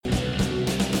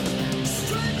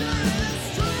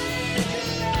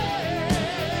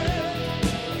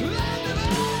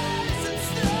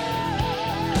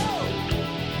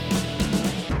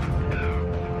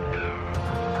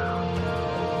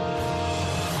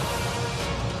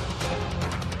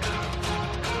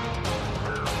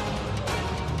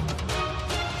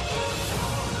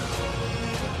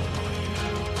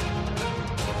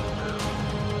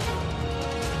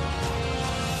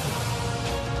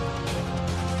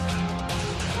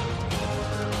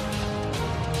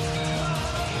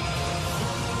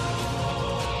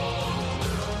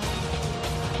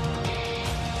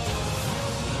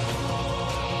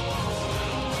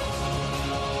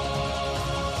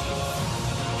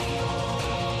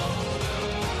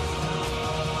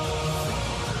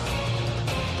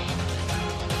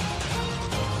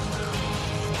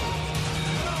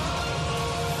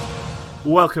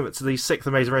Welcome to the 6th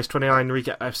Amazing Race 29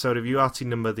 recap episode of URT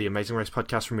Number, the Amazing Race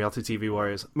podcast from Reality TV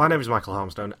Warriors. My name is Michael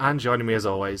Harmstone, and joining me as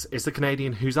always is the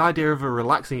Canadian whose idea of a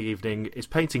relaxing evening is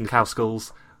painting cow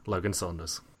skulls, Logan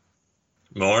Saunders.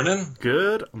 Morning.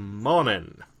 Good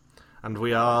morning. And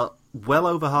we are well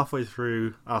over halfway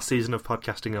through our season of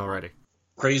podcasting already.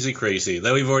 Crazy.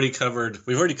 Then we've already covered,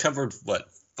 what,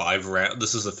 5 rounds?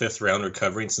 This is the 5th round we're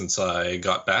covering since I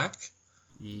got back?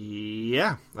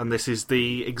 Yeah, and this is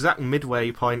the exact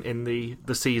midway point in the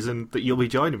season that you'll be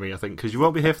joining me, I think, because you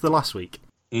won't be here for the last week.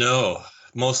 No,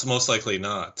 most likely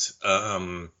not.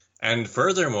 And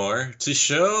furthermore, to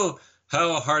show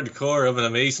how hardcore of an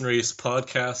Amazing Race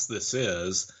podcast this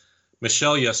is,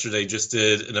 Michelle yesterday just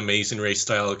did an Amazing Race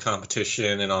style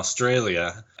competition in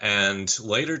Australia, and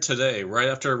later today, right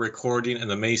after recording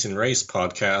an Amazing Race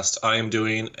podcast, I am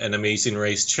doing an Amazing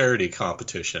Race charity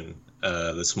competition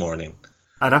this morning.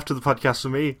 And after the podcast for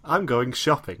me, I'm going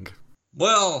shopping.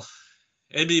 Well,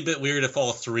 it'd be a bit weird if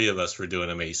all 3 of us were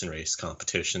doing Amazing Race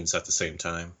competitions at the same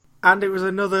time. And it was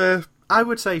another, I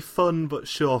would say, fun but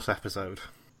short episode.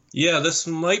 Yeah, this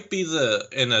might be one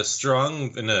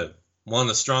of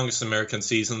the strongest American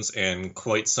seasons in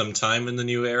quite some time in the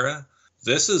new era.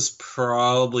 This is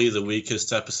probably the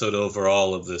weakest episode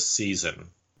overall of this season.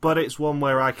 But it's one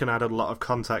where I can add a lot of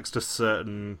context to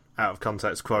certain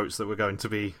out-of-context quotes that we're going to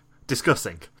be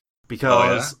discussing.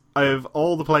 Because of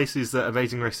all the places that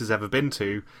Amazing Race has ever been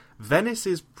to, Venice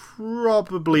is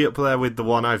probably up there with the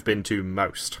one I've been to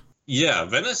most. Yeah,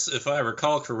 Venice, if I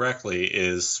recall correctly,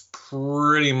 is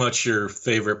pretty much your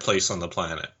favorite place on the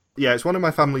planet. Yeah, it's one of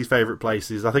my family's favourite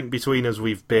places. I think between us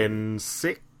we've been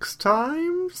 6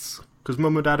 times? Because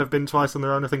Mum and Dad have been twice on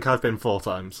their own. I think I've been 4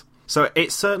 times. So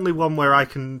it's certainly one where I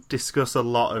can discuss a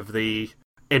lot of the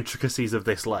intricacies of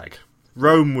this leg.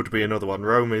 Rome would be another one.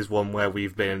 Rome is one where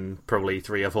we've been probably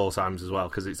 3 or 4 times as well,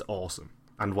 because it's awesome.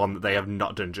 And one that they have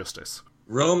not done justice.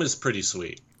 Rome is pretty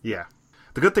sweet. Yeah.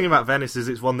 The good thing about Venice is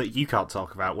it's one that you can't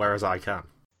talk about, whereas I can.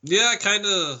 Yeah, kind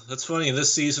of. That's funny.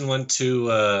 This season went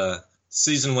to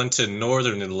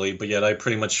northern Italy, but yet I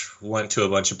pretty much went to a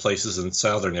bunch of places in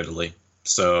southern Italy.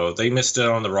 So they missed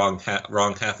out on the wrong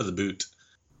half of the boot.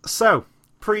 So,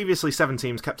 previously 7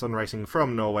 teams kept on racing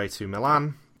from Norway to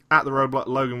Milan. At the roadblock,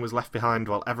 Logan was left behind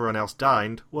while everyone else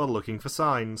dined while looking for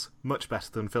signs. Much better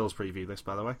than Phil's preview, this,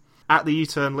 by the way. At the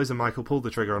U-turn, Liz and Michael pulled the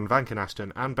trigger on Vank and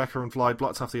Ashton, and Becca and Floyd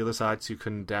blocked off the other side to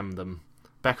condemn them.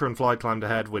 Becca and Floyd climbed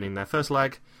ahead, winning their first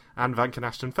leg, and Vank and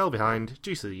Ashton fell behind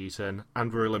due to the U-turn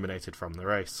and were eliminated from the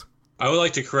race. I would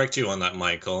like to correct you on that,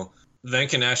 Michael.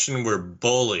 Vank and Ashton were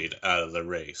bullied out of the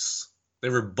race. They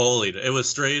were bullied. It was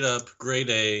straight up grade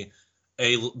A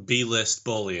B-list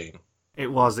bullying.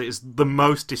 It's the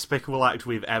most despicable act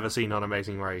we've ever seen on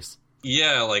Amazing Race.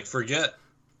 Yeah, like, forget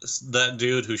that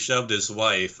dude who shoved his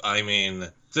wife. I mean,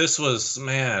 this was,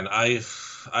 man, I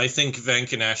think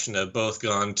Vank and Ashton have both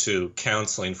gone to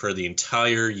counseling for the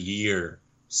entire year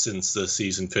since the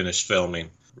season finished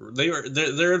filming.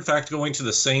 They're in fact going to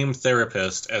the same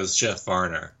therapist as Jeff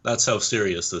Varner. That's how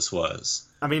serious this was.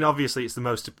 I mean, obviously it's the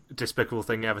most despicable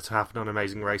thing ever to happen on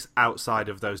Amazing Race outside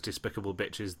of those despicable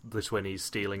bitches, the Twinnies,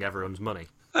 stealing everyone's money.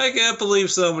 I can't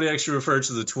believe somebody actually referred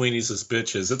to the Tweenies as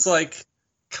bitches. It's like,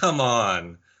 come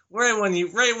on. Right when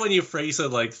you phrase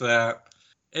it like that,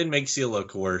 it makes you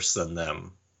look worse than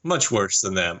them. Much worse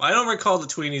than them. I don't recall the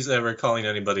Tweenies ever calling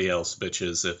anybody else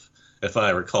bitches, if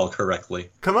I recall correctly.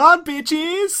 Come on,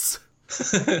 bitches!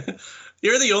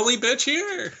 You're the only bitch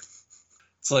here!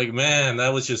 It's like, man,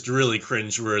 that was just really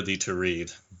cringeworthy to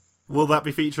read. Will that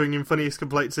be featuring in Funniest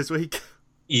Complaints this week?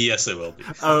 Yes, it will be.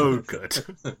 Oh, good.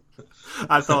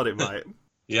 I thought it might.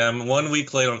 Yeah, I'm 1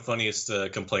 week late on Funniest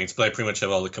Complaints, but I pretty much have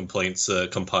all the complaints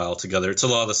compiled together. It's a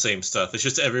lot of the same stuff. It's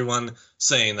just everyone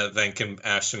saying that Vank and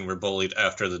Ashton were bullied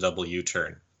after the double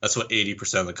U-turn. That's what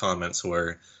 80% of the comments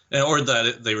were. Or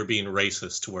that they were being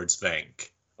racist towards Vank.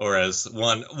 Or as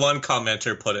one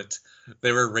commenter put it,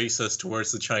 they were racist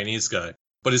towards the Chinese guy.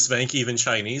 But is Vank even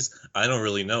Chinese? I don't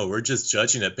really know. We're just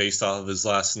judging it based off of his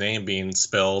last name being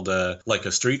spelled like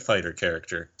a Street Fighter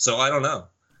character. So I don't know.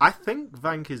 I think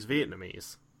Vank is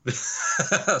Vietnamese.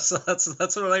 So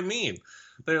that's what I mean.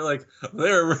 They're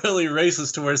really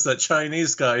racist towards that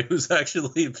Chinese guy who's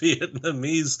actually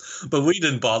Vietnamese, but we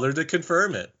didn't bother to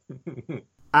confirm it.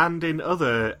 And in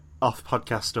other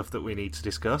off-podcast stuff that we need to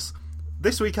discuss,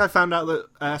 this week I found out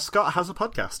that Scott has a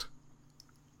podcast.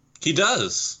 He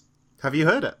does. Have you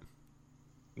heard it?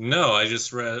 No, I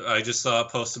just saw a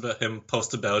post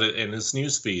about it in his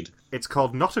newsfeed. It's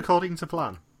called Not According to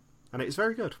Plan, and it's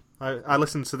very good. I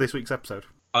listened to this week's episode.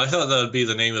 I thought that would be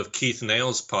the name of Keith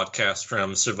Nail's podcast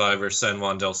from Survivor San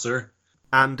Juan del Sur.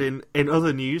 And in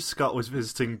other news, Scott was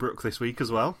visiting Brooke this week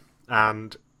as well,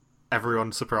 and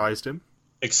everyone surprised him.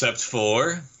 Except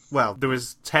for... Well, there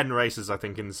was 10 racers, I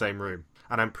think, in the same room,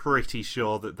 and I'm pretty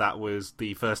sure that was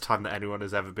the first time that anyone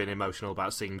has ever been emotional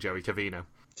about seeing Joey Covino.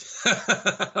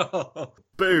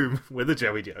 Boom! With a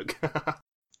Joey joke.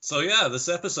 So yeah, this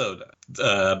episode,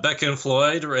 Becca and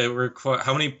Floyd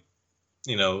how many?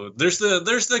 You know, there's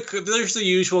the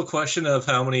usual question of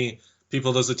how many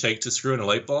people does it take to screw in a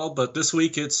light bulb, but this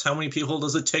week it's how many people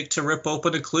does it take to rip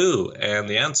open a clue, and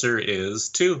the answer is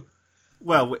 2.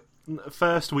 Well,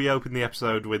 first we open the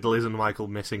episode with Liz and Michael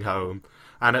missing home,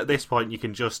 and at this point you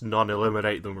can just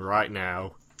non-eliminate them right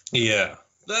now. Yeah.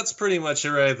 That's pretty much it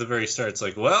right at the very start. It's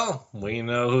like, well, we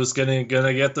know who's gonna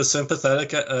get the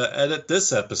sympathetic edit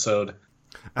this episode.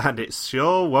 And it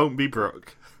sure won't be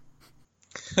Brooke.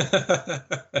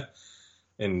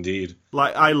 Indeed.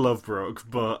 Like, I love Brooke,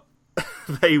 but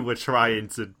they were trying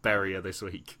to bury her this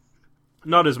week.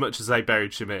 Not as much as they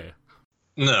buried Shamir.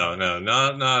 No,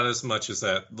 not as much as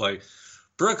that. Like,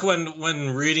 Brooke,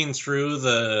 when reading through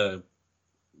the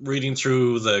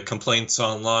complaints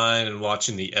online and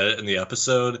watching the edit in the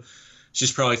episode,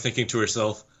 she's probably thinking to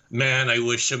herself, man, I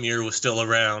wish Shamir was still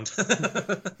around.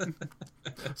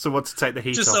 So what to take the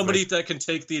heat off? Just somebody that can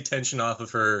take the attention off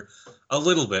of her a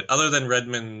little bit, other than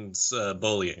Redmond's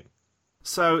bullying.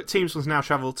 So teams must now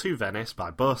travel to Venice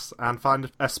by bus and find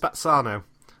a Spazzano,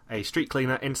 a street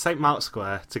cleaner in St. Mark's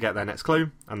Square, to get their next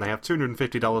clue, and they have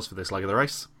 $250 for this leg of the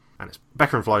race. And it's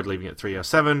Becca and Floyd leaving at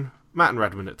 3:07, Matt and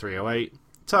Redmond at 3:08,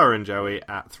 Tara and Joey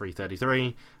at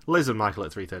 3:33, Liz and Michael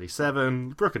at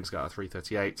 3:37, Brooke and Scott at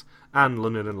 3:38, and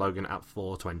London and Logan at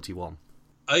 4:21.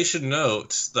 I should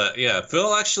note that, yeah,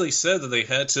 Phil actually said that they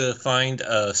had to find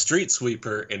a street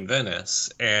sweeper in Venice,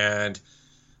 and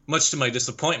much to my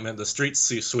disappointment, the street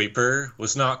sweeper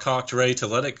was not cocked ready to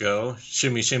let it go.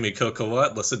 Shimmy, shimmy, cocoa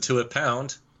what? Listen to it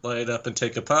pound. Light it up and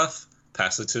take a puff.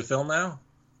 Pass it to Phil now.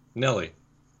 Nelly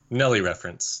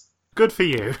reference. Good for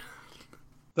you.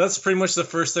 That's pretty much the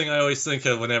first thing I always think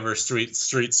of whenever street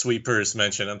sweepers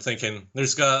mention. I'm thinking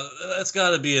that's got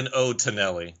to be an ode to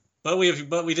Nelly. But we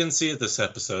didn't see it this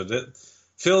episode. It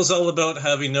feels all about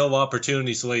having no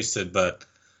opportunities wasted, but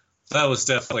that was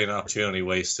definitely an opportunity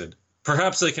wasted.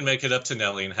 Perhaps they can make it up to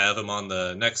Nelly and have him on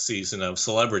the next season of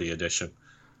Celebrity Edition.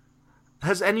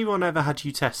 Has anyone ever had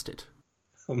you tested?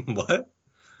 What?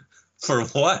 For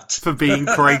what? For being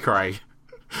cray-cray.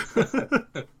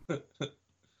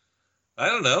 I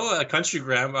don't know. Country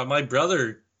Grammar. My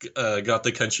brother got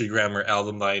the Country Grammar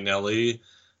album by Nelly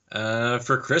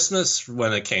for Christmas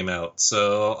when it came out,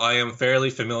 so I am fairly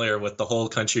familiar with the whole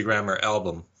Country Grammar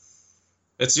album.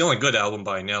 It's the only good album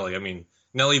by Nelly. I mean,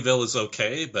 Nellyville is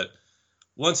okay, but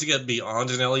once you get beyond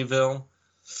Nellyville,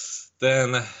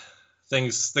 then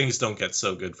things don't get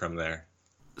so good from there.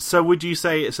 So would you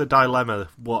say it's a dilemma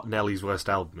what Nelly's worst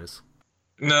album is?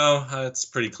 No, it's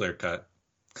pretty clear cut.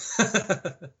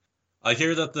 I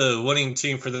hear that the winning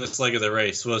team for this leg of the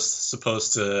race was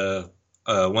supposed to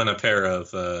win a pair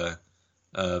of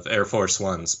Air Force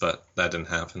Ones, but that didn't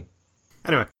happen.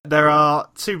 Anyway, there are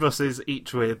 2 buses,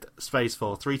 each with space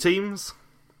for 3 teams,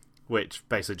 which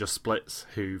basically just splits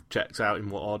who checks out in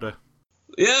what order.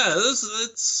 Yeah,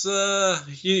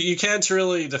 you can't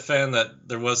really defend that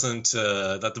there wasn't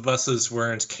that the buses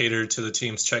weren't catered to the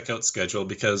team's checkout schedule,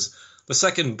 because the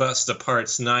second bus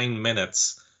departs 9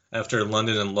 minutes after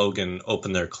London and Logan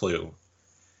open their clue.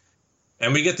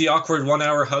 And we get the awkward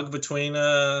 1-hour hug between,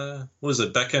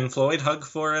 Becca and Floyd hug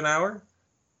for an hour?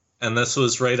 And this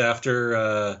was right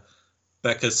after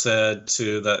Becca said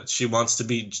that she wants to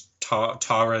beat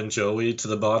Tara and Joey to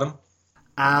the bottom.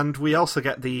 And we also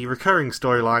get the recurring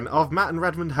storyline of Matt and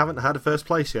Redmond haven't had a first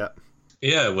place yet.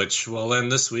 Yeah, which will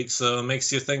end this week, so it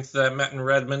makes you think that Matt and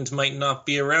Redmond might not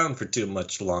be around for too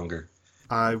much longer.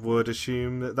 I would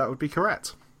assume that would be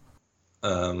correct.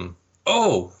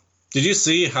 Did you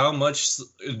see how much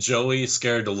Joey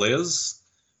scared Liz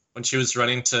when she was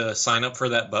running to sign up for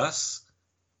that bus?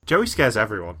 Joey scares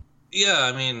everyone. Yeah,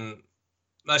 I mean,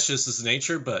 that's just his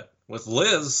nature, but with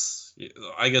Liz,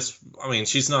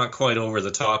 she's not quite over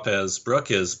the top as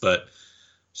Brooke is, but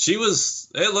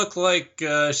it looked like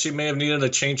she may have needed a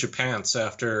change of pants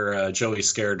after Joey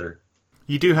scared her.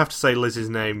 You do have to say Liz's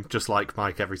name just like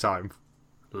Mike every time.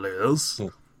 Liz?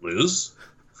 Liz?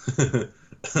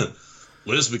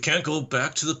 Liz, we can't go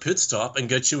back to the pit stop and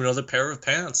get you another pair of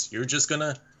pants. You're just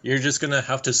gonna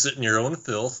have to sit in your own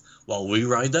filth while we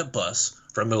ride that bus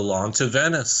from Milan to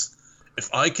Venice. If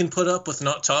I can put up with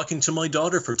not talking to my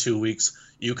daughter for 2 weeks,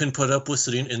 you can put up with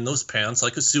sitting in those pants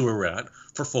like a sewer rat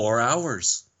for 4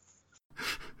 hours.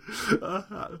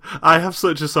 I have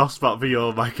such a soft spot for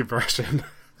your mic impression.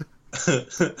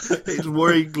 It's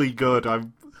worryingly good.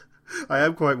 I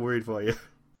am quite worried for you.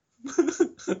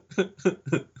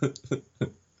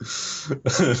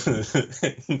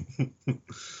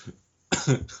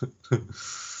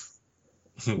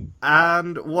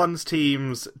 And once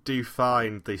teams do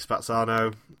find the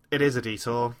Spazzano, it is a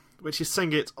detour, which is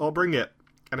Sing It or Bring It.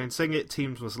 And in Sing It,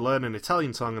 teams must learn an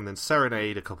Italian song and then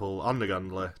serenade a couple on the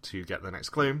gondola to get the next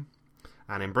clue.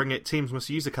 And in Bring It, teams must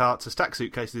use a cart to stack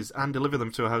suitcases and deliver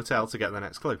them to a hotel to get the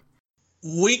next clue.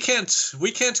 We can't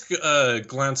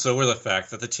glance over the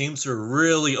fact that the teams were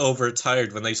really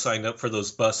overtired when they signed up for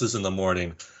those buses in the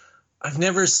morning. I've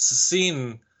never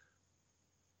seen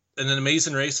an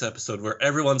Amazing Race episode where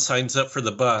everyone signs up for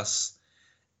the bus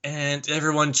and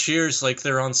everyone cheers like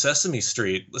they're on Sesame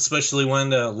Street, especially when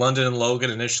London and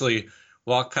Logan initially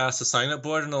walk past the sign-up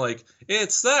board and they're like,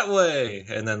 "It's that way!"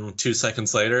 And then 2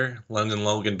 seconds later, London and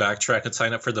Logan backtrack and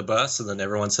sign up for the bus, and then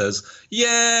everyone says,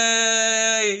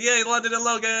 "Yay! Yay, London and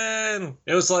Logan!"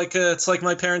 It was like it's like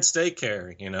my parents'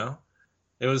 daycare, you know.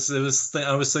 I was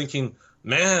thinking,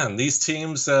 man, these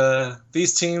teams aren't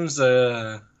used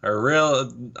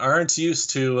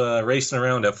to racing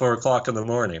around at 4:00 in the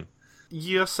morning.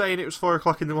 You're saying it was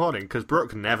 4:00 in the morning? Because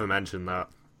Brooke never mentioned that.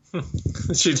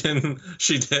 She didn't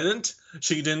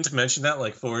mention that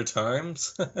like 4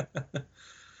 times.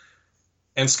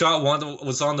 And Scott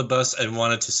was on the bus and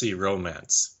wanted to see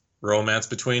romance. Romance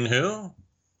between who?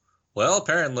 Well,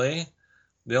 apparently,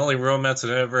 the only romance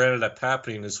that ever ended up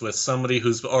happening is with somebody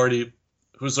who's already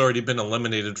been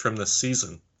eliminated from this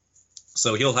season.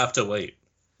 So he'll have to wait.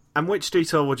 And which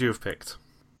detail would you have picked?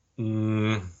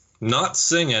 Not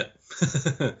Sing It.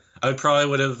 I probably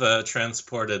would have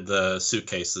transported the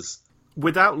suitcases.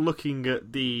 Without looking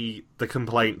at the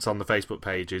complaints on the Facebook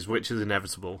pages, which is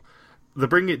inevitable, the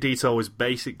Bring It detail was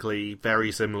basically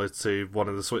very similar to one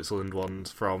of the Switzerland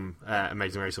ones from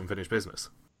Amazing Race Unfinished Business.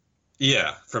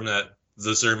 Yeah, from the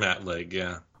Zermatt leg,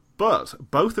 yeah. But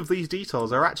both of these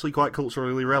details are actually quite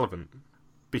culturally relevant.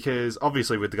 Because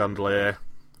obviously with the gondolier,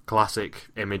 classic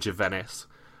image of Venice,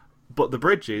 but the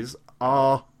bridges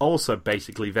are also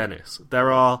basically Venice.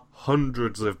 There are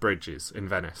hundreds of bridges in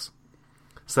Venice.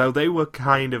 So they were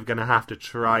kind of going to have to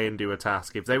try and do a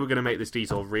task. If they were going to make this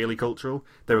detail really cultural,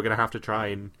 they were going to have to try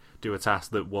and do a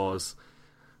task that was,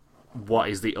 what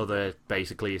is the other,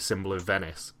 basically, a symbol of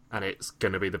Venice? And it's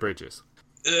going to be the bridges.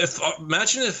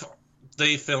 Imagine if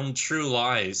they filmed True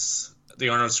Lies, the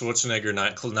Arnold Schwarzenegger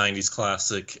 90s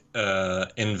classic,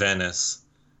 in Venice.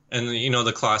 And, you know,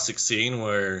 the classic scene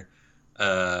where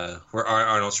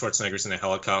Arnold Schwarzenegger's in a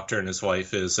helicopter and his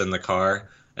wife is in the car,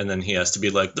 and then he has to be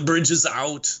like, "The bridge is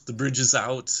out! The bridge is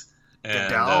out!"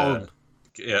 And,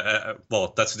 get down!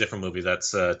 Well, that's a different movie.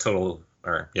 That's Total...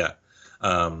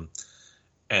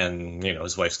 and, you know,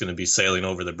 his wife's going to be sailing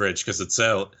over the bridge because it's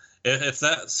out. If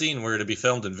that scene were to be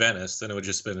filmed in Venice, then it would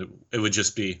just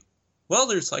be,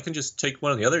 well, I can just take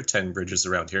one of the other 10 bridges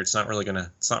around here. It's not really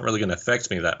gonna affect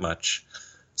me that much.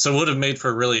 So it would have made for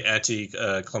a really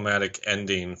anti-climatic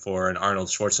ending for an Arnold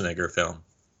Schwarzenegger film.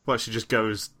 Well, she just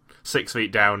goes 6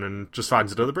 feet down and just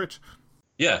finds another bridge.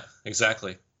 Yeah,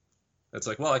 exactly. It's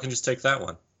like, well, I can just take that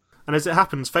one. And as it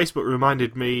happens, Facebook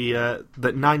reminded me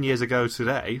that 9 years ago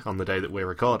today, on the day that we're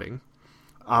recording,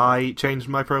 I changed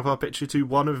my profile picture to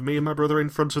one of me and my brother in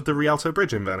front of the Rialto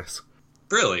Bridge in Venice.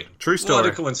 Really? True story.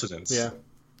 What a coincidence. Yeah.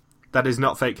 That is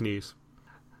not fake news.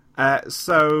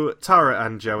 So Tara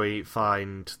and Joey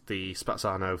find the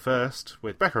Spazzano first,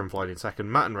 with Becca and Floyd in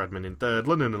second, Matt and Redmond in third,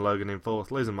 London and Logan in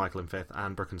fourth, Liz and Michael in fifth,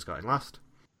 and Brooke and Scott in last.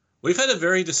 We've had a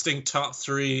very distinct top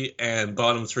 3 and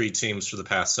bottom 3 teams for the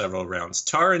past several rounds.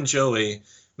 Tara and Joey,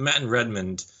 Matt and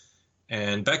Redmond,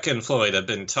 and Becca and Floyd have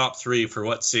been top 3 for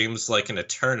what seems like an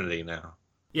eternity now.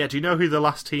 Yeah, do you know who the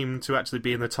last team to actually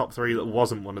be in the top 3 that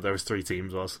wasn't one of those 3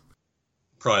 teams was?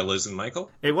 Probably Liz and Michael?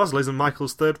 It was Liz and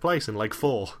Michael's third place in Leg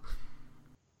 4.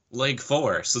 Leg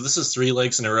 4. So this is 3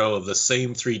 legs in a row of the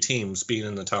same 3 teams being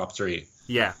in the top 3.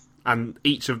 Yeah, and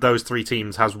each of those 3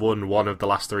 teams has won one of the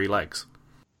last 3 legs.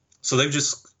 So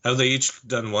have they each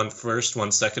done 1 first,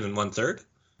 1 second, and 1 third?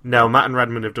 No, Matt and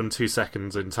Redmond have done 2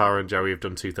 seconds, and Tara and Joey have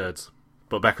done 2 thirds.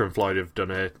 But Becca and Floyd have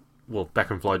done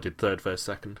Becca and Floyd did third, first,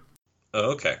 second.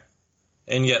 Oh, okay.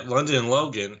 And yet London and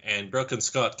Logan and Brooke and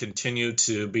Scott continue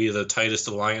to be the tightest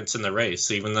alliance in the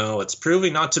race, even though it's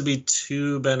proving not to be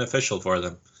too beneficial for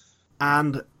them.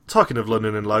 And talking of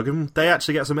London and Logan, they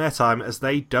actually get some airtime as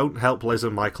they don't help Liz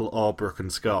and Michael or Brooke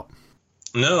and Scott.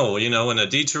 No, in a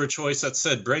detour choice that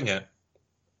said bring it,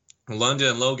 London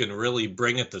and Logan really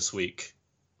bring it this week,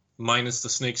 minus the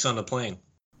snakes on the plane.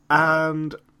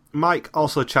 And Mike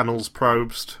also channels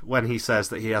Probst when he says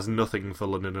that he has nothing for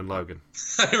London and Logan.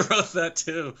 I wrote that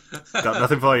too. Got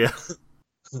nothing for you.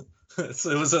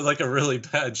 So it was like a really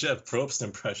bad Jeff Probst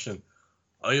impression.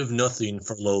 I have nothing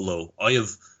for Lolo.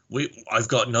 I've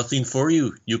got nothing for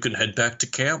you. You can head back to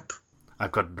camp.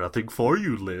 I've got nothing for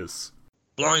you, Liz.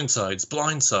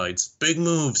 Blindsides, big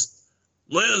moves.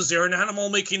 Liz, you're an animal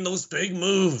making those big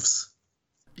moves.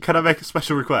 Can I make a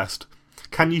special request?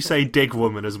 Can you say dig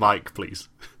woman as Mike, please?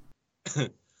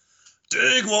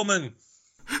 Dig woman!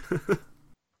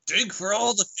 Dig for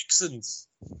all the vixens.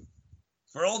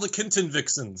 For all the Kinton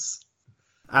vixens.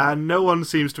 And no one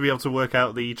seems to be able to work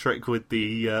out the trick with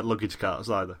the luggage carts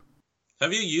either.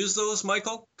 Have you used those,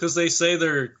 Michael? Because they say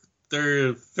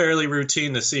they're fairly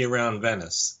routine to see around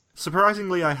Venice.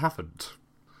 Surprisingly, I haven't.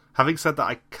 Having said that,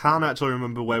 I can't actually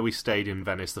remember where we stayed in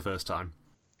Venice the first time.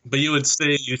 But you would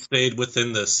say you stayed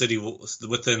within the city,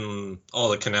 within all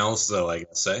the canals, though, I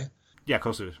guess, eh? Yeah, of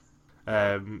course it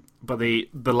was. But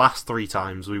the last 3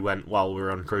 times we went while we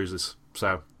were on cruises,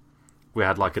 so we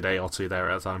had like a day or 2 there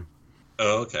at a time.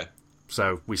 Oh, okay.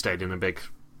 So we stayed in a big,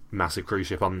 massive cruise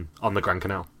ship on the Grand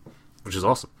Canal, which is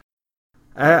awesome.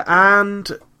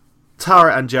 And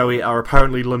Tara and Joey are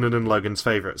apparently London and Logan's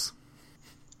favourites.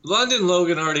 London and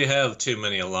Logan already have too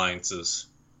many alliances.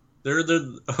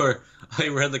 Or I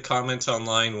read the comment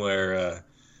online where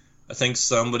I think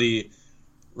somebody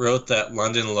wrote that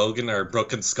London and Logan are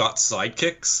Brooke and Scott's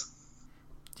sidekicks.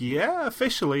 Yeah,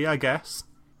 officially, I guess.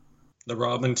 The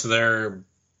Robin to their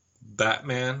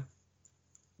Batman.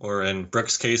 Or in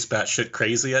Brooke's case, batshit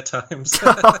crazy at times.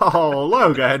 Oh,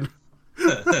 Logan!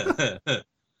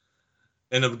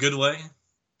 In a good way?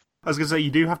 I was going to say,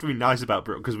 you do have to be nice about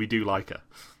Brooke, because we do like her.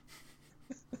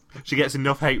 She gets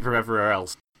enough hate from everywhere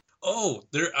else. Oh,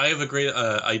 I have a great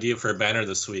idea for a banner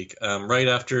this week. Right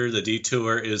after the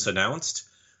detour is announced,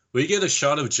 we get a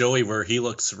shot of Joey where he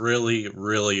looks really,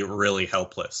 really, really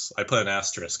helpless. I put an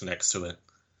asterisk next to it.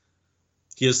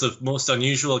 He has the most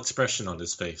unusual expression on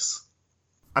his face.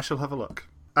 I shall have a look.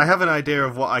 I have an idea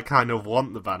of what I kind of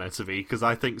want the banner to be, because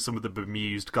I think some of the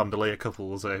bemused gondolier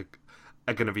couples are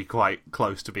going to be quite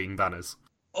close to being banners.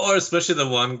 Or especially the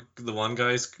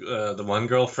one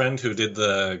girlfriend who did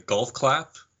the golf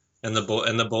clap, and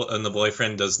the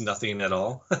boyfriend does nothing at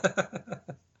all.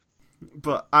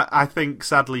 But I think,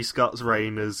 sadly, Scott's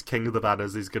reign as King of the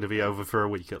Banners is going to be over for a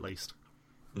week at least.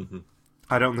 Mm-hmm.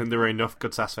 I don't think there are enough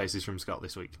good sass faces from Scott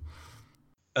this week.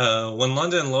 When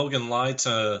London and Logan lied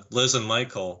to Liz and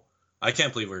Michael, I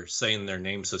can't believe we're saying their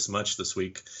names this much this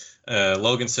week.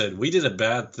 Logan said, "We did a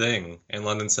bad thing." And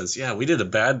London says, "Yeah, we did a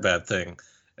bad thing."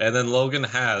 And then Logan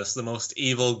has the most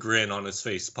evil grin on his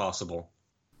face possible.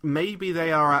 Maybe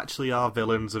they are actually our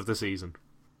villains of the season.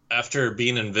 After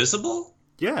being invisible?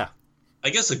 Yeah. I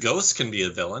guess a ghost can be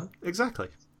a villain. Exactly.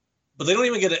 But they don't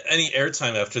even get any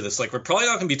airtime after this. Like, we're probably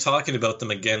not going to be talking about them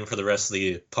again for the rest of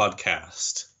the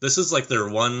podcast. This is like their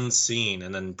one scene,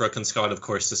 and then Brooke and Scott, of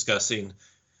course, discussing,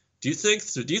 do you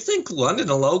think London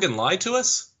and Logan lied to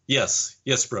us? Yes,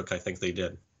 Brooke, I think they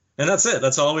did. And that's it.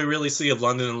 That's all we really see of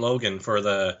London and Logan for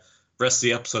the rest of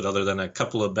the episode, other than a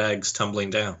couple of bags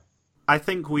tumbling down. I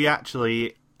think we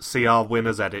actually see our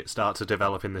winner's edit start to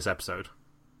develop in this episode.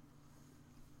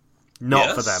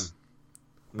 Not for them.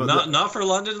 But not for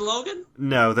London and Logan?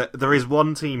 No, there is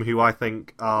one team who I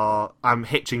think I'm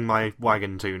hitching my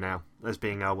wagon to now as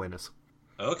being our winners.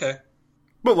 Okay.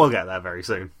 But we'll get there very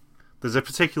soon. There's a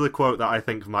particular quote that I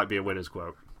think might be a winner's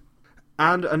quote.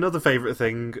 And another favourite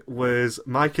thing was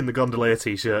Mike in the gondolier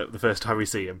t-shirt the first time we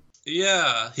see him.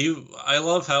 Yeah, I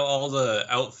love how all the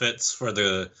outfits for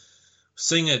the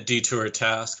Sing It detour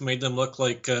task made them look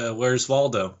like Where's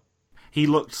Waldo? He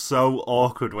looked so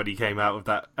awkward when he came out of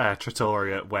that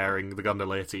trattoria wearing the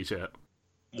gondolier t-shirt.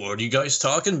 What are you guys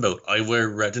talking about? I wear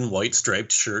red and white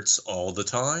striped shirts all the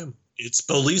time. It's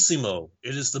Bellissimo.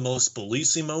 It is the most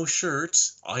Bellissimo shirt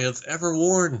I have ever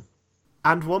worn.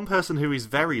 And one person who is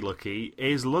very lucky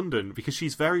is London, because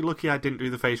she's very lucky I didn't do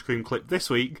the face cream clip this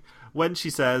week when she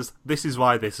says, "This is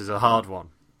why this is a hard one."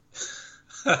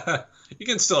 You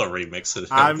can still remix it.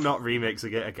 I'm not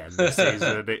remixing it again this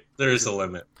season. There is a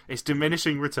limit. It's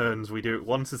diminishing returns. We do it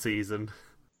once a season.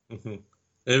 Mm-hmm.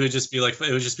 It would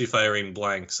just be firing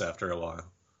blanks after a while.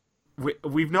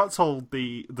 We've not told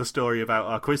the story about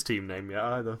our quiz team name yet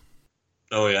either.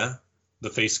 Oh yeah, the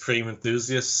face cream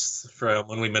enthusiasts from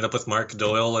when we met up with Mark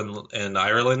Doyle in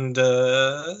Ireland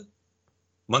a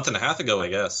month and a half ago, I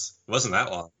guess. It wasn't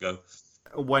that long ago.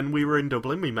 When we were in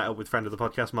Dublin, we met up with friend of the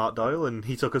podcast, Mark Doyle, and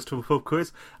he took us to a pub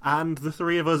quiz, and the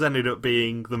three of us ended up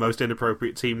being the most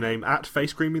inappropriate team name at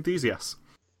Face Cream Enthusiasts.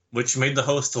 which made the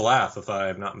host laugh, if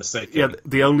I'm not mistaken. Yeah,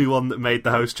 the only one that made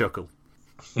the host chuckle.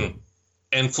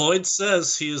 And Floyd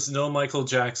says he is no Michael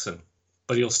Jackson,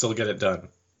 but he'll still get it done.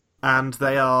 And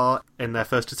they are, in their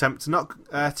first attempt, not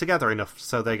together enough,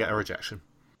 so they get a rejection.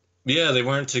 Yeah, they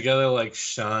weren't together like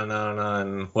Shanana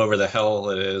and whoever the hell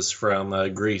it is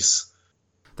from Greece.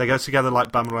 They go together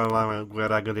like Ding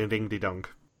Dong.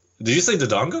 Did you say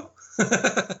Dodongo?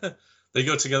 They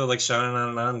go together like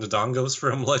Shanana and Dodongos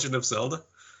from Legend of Zelda?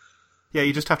 Yeah,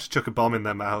 you just have to chuck a bomb in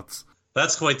their mouths.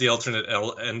 That's quite the alternate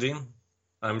ending.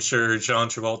 I'm sure John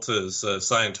Travolta's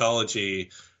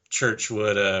Scientology church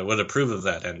would approve of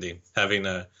that ending, having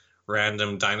a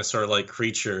random dinosaur-like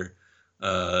creature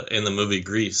in the movie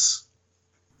Grease.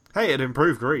 Hey, it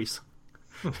improved Grease.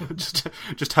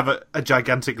 just have a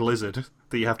gigantic lizard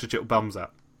that you have to chuck bombs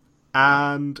at.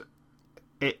 And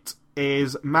it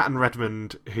is Matt and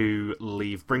Redmond who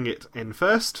leave Bring It in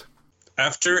first.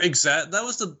 After that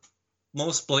was the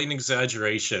most blatant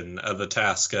exaggeration of a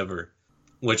task ever,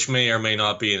 which may or may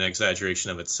not be an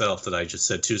exaggeration of itself that I just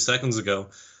said 2 seconds ago.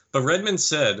 But Redmond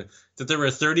said that there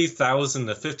were 30,000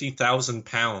 to 50,000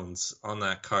 pounds on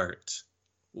that cart.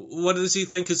 What does he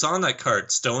think is on that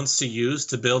cart? Stones to use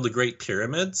to build the Great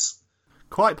Pyramids?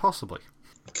 Quite possibly.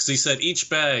 Because he said each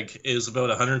bag is about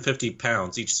 150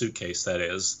 pounds, each suitcase, that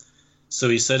is. So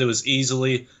he said it was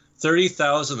easily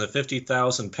 30,000 to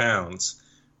 50,000 pounds,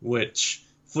 which,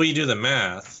 if we do the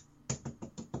math,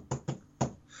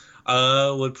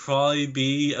 would probably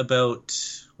be about,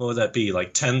 what would that be,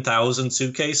 like 10,000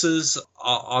 suitcases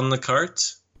on the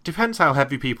cart? Depends how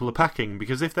heavy people are packing,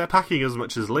 because if they're packing as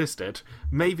much as Liz did,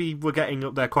 maybe we're getting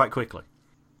up there quite quickly.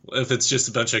 If it's just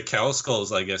a bunch of cow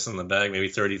skulls, I guess, in the bag, maybe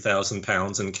 30,000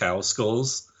 pounds in cow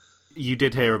skulls. You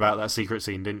did hear about that secret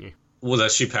scene, didn't you? Well,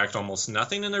 that she packed almost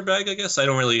nothing in her bag, I guess. I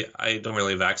don't really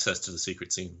have access to the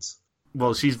secret scenes.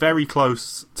 Well, she's very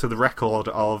close to the record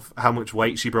of how much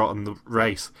weight she brought on the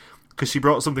race, because she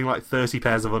brought something like 30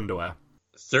 pairs of underwear.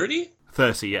 30?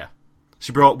 30, yeah.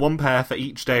 She brought one pair for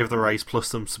each day of the race, plus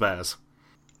some spares.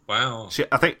 Wow.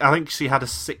 I think she had a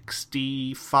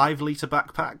 65-litre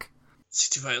backpack.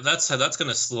 65, that's going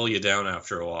to slow you down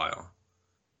after a while.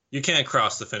 You can't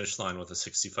cross the finish line with a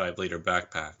 65-litre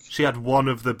backpack. She had one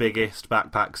of the biggest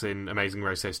backpacks in Amazing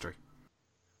Race history.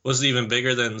 Was it even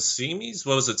bigger than Simi's?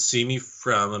 What was it, Simi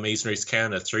from Amazing Race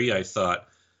Canada 3, I thought?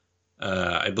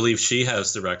 I believe she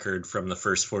has the record from the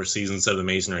first 4 seasons of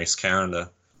Amazing Race Canada.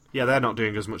 Yeah, they're not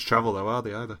doing as much travel, though, are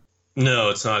they, either? No,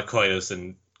 it's not quite as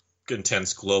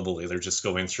intense globally. They're just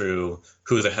going through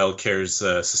Who the Hell Cares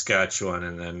Saskatchewan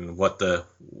and then what the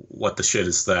shit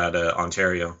is that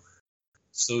Ontario.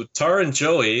 So Tara and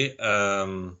Joey,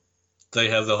 they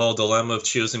have the whole dilemma of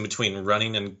choosing between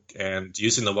running and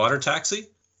using the water taxi,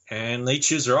 and they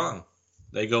choose wrong.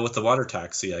 They go with the water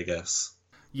taxi, I guess.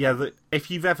 Yeah,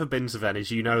 if you've ever been to Venice,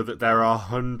 you know that there are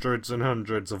hundreds and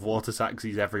hundreds of water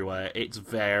taxis everywhere. It's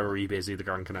very busy, the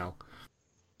Grand Canal.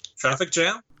 Traffic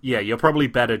jam? Yeah, you're probably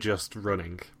better just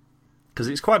running. Because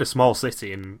it's quite a small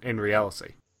city in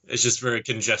reality. It's just very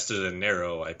congested and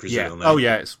narrow, I presume. Yeah. Oh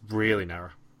yeah, it's really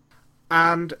narrow.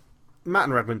 And Matt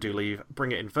and Redmond do leave,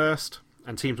 Bring It in first,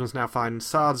 and teams must now find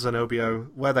Sard Zenobio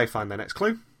where they find their next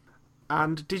clue.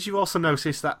 And did you also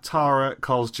notice that Tara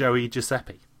calls Joey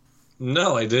Giuseppe?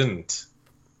 No, I didn't.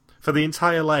 For the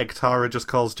entire leg, Tara just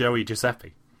calls Joey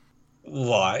Giuseppe.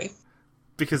 Why?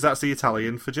 Because that's the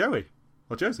Italian for Joey.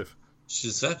 Or Joseph.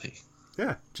 Giuseppe.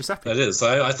 Yeah, Giuseppe. That is.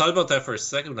 I thought about that for a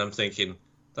second, and I'm thinking,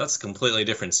 that's a completely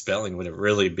different spelling. Would it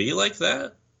really be like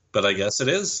that? But I guess it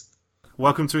is.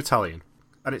 Welcome to Italian.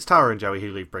 And it's Tara and Joey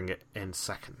who leave Bring It in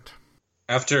second.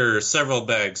 After several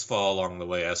bags fall along the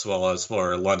way, as well as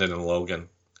for London and Logan.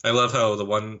 I love how the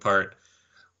one part,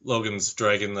 Logan's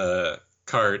dragging the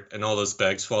cart, and all those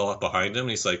bags fall off behind him. And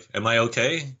he's like, "Am I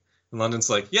okay?" And London's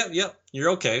like, "Yep,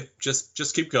 you're okay.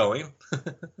 Just keep going."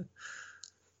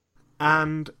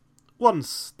 And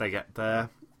once they get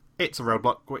there, it's a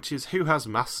roadblock, which is who has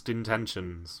masked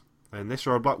intentions. In this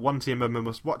roadblock, one team member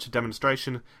must watch a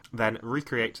demonstration, then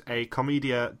recreate a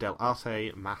Commedia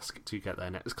dell'arte mask to get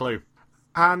their next clue.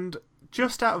 And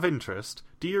just out of interest,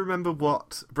 do you remember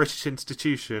what British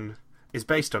institution is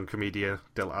based on Commedia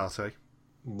dell'arte?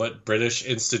 What British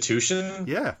institution?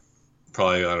 Yeah.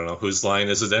 Probably, I don't know, whose line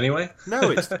is it anyway?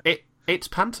 No, it's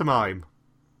pantomime.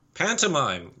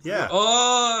 Pantomime? Yeah.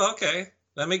 Oh, okay.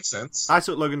 That makes sense. I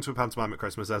took Logan to a pantomime at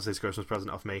Christmas as his Christmas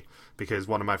present off me, because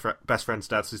one of my best friend's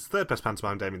dads is the third best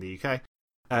pantomime dame in the UK.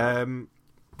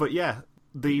 But yeah,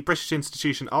 the British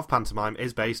Institution of Pantomime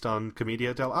is based on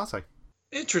Commedia dell'arte.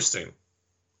 Interesting.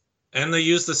 And they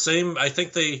use the same, I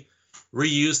think they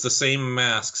reused the same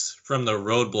masks from the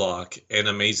Roadblock in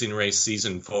Amazing Race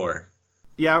Season 4.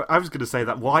 Yeah, I was going to say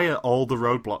that. Why are all the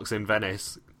roadblocks in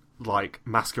Venice, like,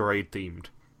 masquerade themed?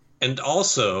 And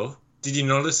also, did you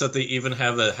notice that they even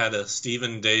had a Steve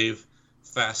and Dave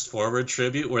Fast Forward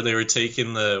tribute where they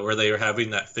were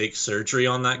having that fake surgery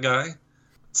on that guy?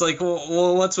 It's like,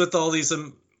 well what's with all these?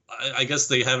 I guess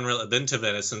they haven't really been to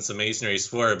Venice since Amazing Race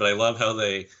 4, but I love how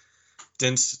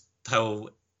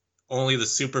only the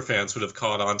super fans would have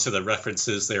caught on to the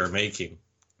references they were making.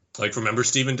 Like, remember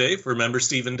Steve and Dave? Remember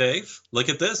Steve and Dave? Look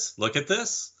at this! Look at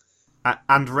this!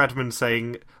 And Redmond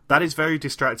saying, that is very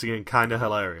distracting and kind of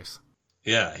hilarious.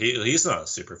 Yeah, he's not a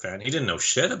super fan. He didn't know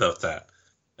shit about that.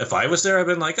 If I was there, I'd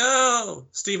been like, oh,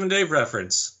 Steve and Dave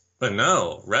reference. But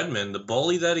no, Redmond, the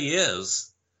bully that he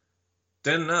is,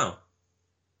 didn't know.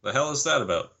 The hell is that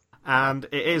about? And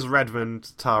it is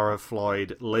Redmond, Tara,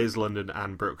 Floyd, Liz, London,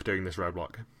 and Brooke doing this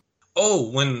roadblock.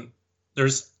 Oh, when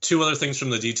there's two other things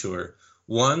from the detour.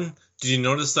 One, did you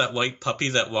notice that white puppy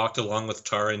that walked along with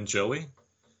Tara and Joey?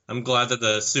 I'm glad that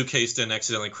the suitcase didn't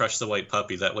accidentally crush the white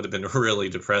puppy. That would have been really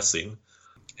depressing.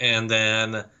 And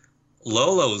then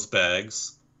Lolo's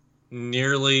bags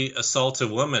nearly assault a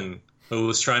woman who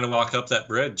was trying to walk up that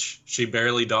bridge. She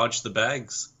barely dodged the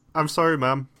bags. I'm sorry,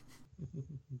 ma'am.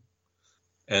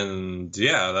 And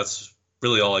yeah, that's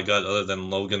really all I got other than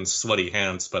Logan's sweaty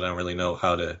hands, but I don't really know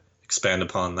how to expand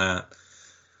upon that.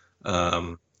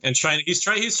 And he's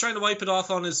trying to wipe it off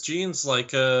on his jeans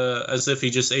like as if he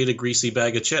just ate a greasy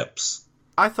bag of chips.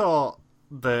 I thought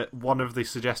that one of the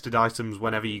suggested items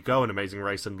whenever you go an Amazing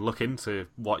Race and look into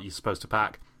what you're supposed to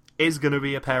pack is going to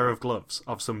be a pair of gloves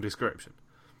of some description.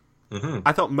 Mm-hmm.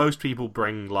 I thought most people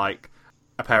bring, like,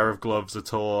 a pair of gloves, a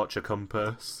torch, a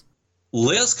compass.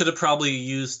 Liz could have probably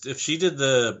used, if she did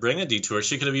the Bring a Detour,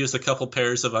 she could have used a couple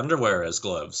pairs of underwear as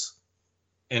gloves.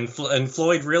 And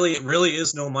Floyd really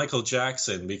is no Michael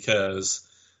Jackson, because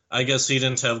I guess he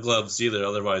didn't have gloves either,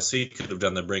 otherwise he could have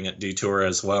done the Bring It Detour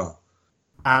as well.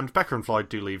 And Becca and Floyd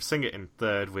do leave Sing It in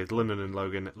third, with London and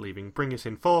Logan leaving Bring It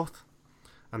in fourth.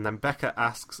 And then Becca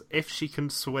asks if she can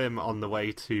swim on the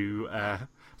way to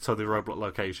the roadblock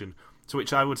location, to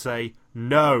which I would say,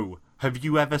 no. Have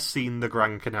you ever seen the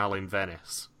Grand Canal in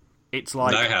Venice? It's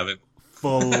like, I haven't.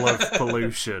 Full of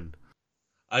pollution.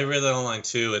 I read that online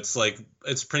too.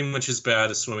 It's pretty much as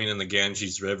bad as swimming in the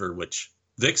Ganges River, which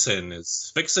Vixen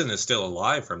is still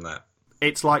alive from that.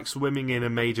 It's like swimming in a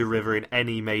major river in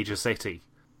any major city.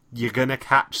 You're gonna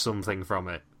catch something from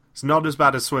it. It's not as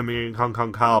bad as swimming in Hong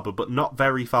Kong Harbour, but not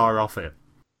very far off it.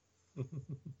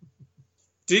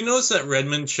 Do you notice that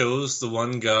Redmond chose the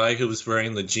one guy who was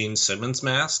wearing the Gene Simmons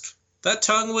mask? That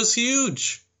tongue was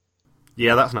huge.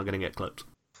 Yeah, that's not gonna get clipped.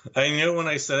 I knew when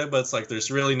I said it, but it's like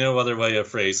there's really no other way of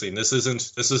phrasing. This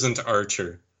isn't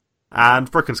Archer.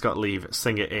 And Brooke and Scott leave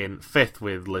Sing It in fifth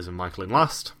with Liz and Michael in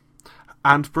last.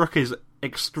 And Brooke is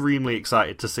extremely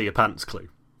excited to see a pants clue.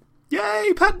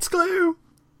 Yay, pants clue!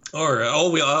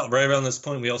 Right around this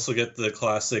point, we also get the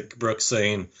classic Brooke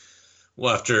saying,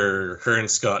 well, after her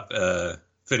and Scott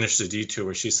finished the detour,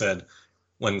 where she said,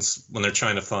 when they're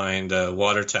trying to find a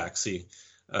water taxi,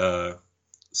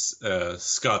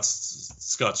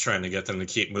 Scott's trying to get them to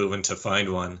keep moving to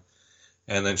find one,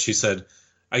 and then she said,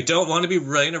 I don't want to be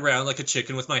running around like a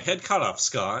chicken with my head cut off,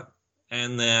 Scott.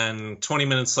 And then 20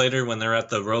 minutes later, when they're at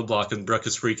the roadblock and Brooke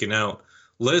is freaking out,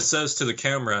 Liz says to the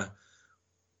camera,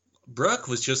 Brooke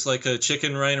was just like a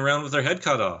chicken running around with her head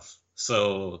cut off.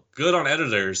 So good on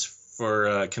editors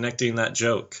for connecting that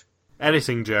joke.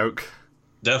 Editing joke.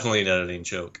 Definitely an editing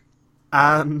joke.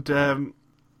 And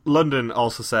London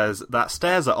also says that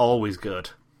stairs are always good.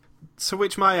 To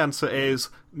which my answer is,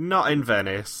 not in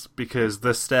Venice, because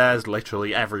the stairs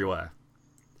literally everywhere.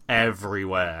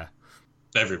 Everywhere.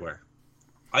 Everywhere.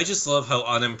 I just love how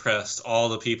unimpressed all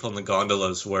the people in the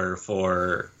gondolas were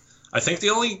for... I think the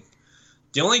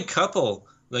only couple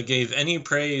that gave any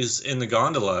praise in the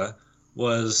gondola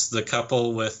was the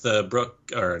couple with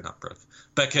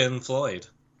Becca and Floyd.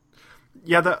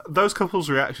 Yeah, those couples'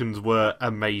 reactions were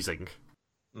amazing.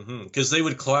 Because they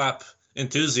would clap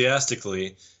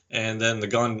enthusiastically, and then the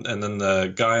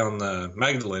guy on the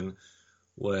Magdalene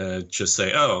would just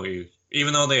say, "Oh,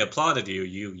 even though they applauded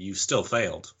you still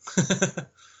failed."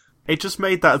 It just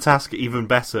made that task even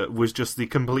better. Was just the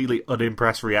completely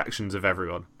unimpressed reactions of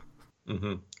everyone.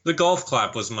 The golf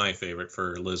clap was my favorite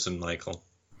for Liz and Michael.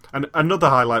 And another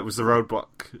highlight was the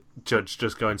roadblock judge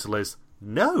just going to Liz,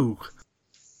 "No."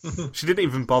 She didn't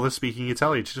even bother speaking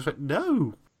Italian. She just went,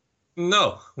 "No."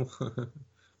 No.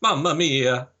 Mamma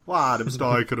mia. What a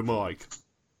mistake on the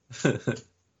mic.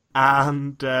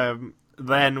 And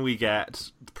Then we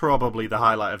get probably the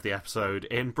highlight of the episode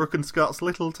in Brooke and Scott's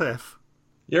little tiff.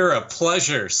 You're a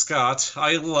pleasure, Scott.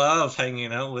 I love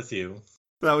hanging out with you.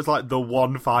 That was like the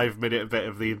 1 5-minute bit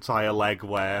of the entire leg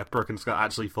where Brooke and Scott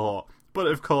actually fought. But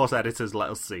of course, editors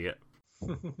let us see it.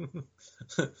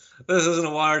 This isn't a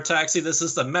water taxi, this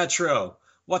is the metro.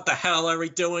 What the hell are we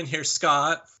doing here,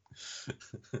 Scott?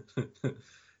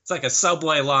 It's like a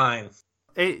subway line.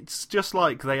 It's just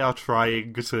like they are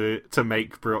trying to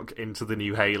make Brooke into the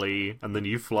new Hayley and the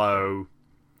new Flo,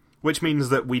 which means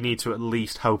that we need to at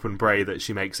least hope and pray that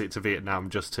she makes it to Vietnam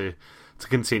just to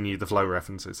continue the Flo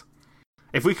references.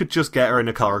 If we could just get her in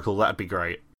a coracle, that'd be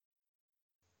great.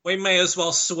 We may as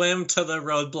well swim to the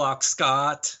roadblock,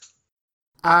 Scott.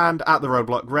 And at the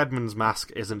roadblock, Redmond's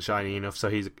mask isn't shiny enough, so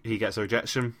he gets a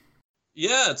rejection.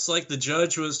 Yeah, it's like the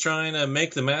judge was trying to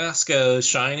make the mask as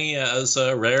shiny as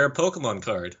a rare Pokemon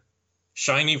card.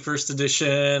 Shiny first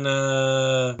edition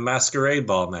Masquerade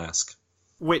Ball mask.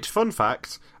 Which, fun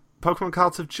fact, Pokemon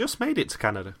cards have just made it to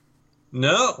Canada.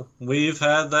 No, we've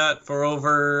had that for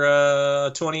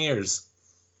over 20 years.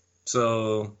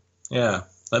 So, yeah.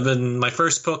 I've been my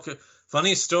first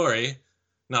funny story.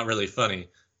 Not really funny.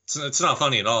 It's not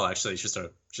funny at all, actually. It's just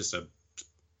a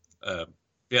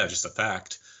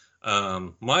fact.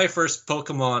 My first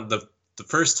Pokemon, the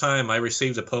first time I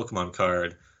received a Pokemon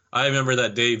card, I remember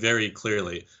that day very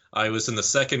clearly. I was in the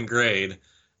 2nd grade,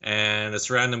 and this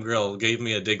random girl gave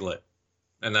me a Diglett,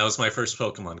 and that was my first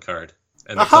Pokemon card.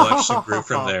 And the collection grew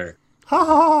from there.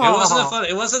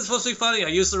 It wasn't supposed to be funny. I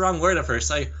used the wrong word at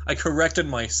first. I corrected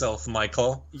myself,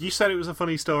 Michael. You said it was a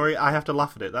funny story. I have to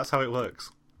laugh at it. That's how it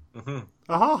works. Mm-hmm.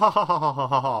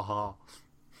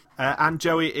 And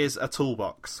Joey is a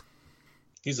toolbox.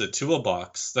 He's a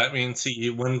toolbox. That means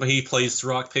when he plays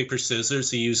rock, paper,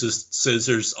 scissors, he uses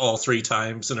scissors all 3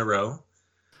 times in a row.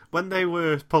 When they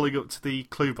were pulling up to the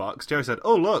clue box, Joey said,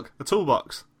 "Oh, look, a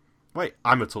toolbox." Wait,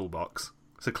 I'm a toolbox.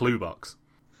 It's a clue box.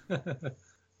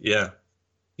 Yeah.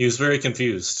 He was very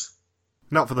confused.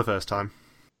 Not for the first time.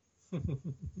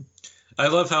 I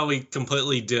love how we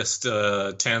completely dissed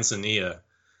Tanzania.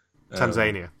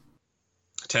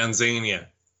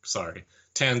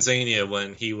 Tanzania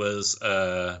when he was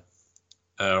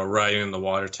riding in the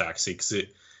water taxi. Because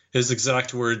his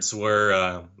exact words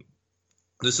were,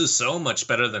 "This is so much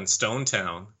better than Stone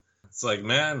Town." It's like,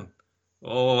 man,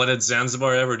 oh, what did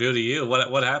Zanzibar ever do to you?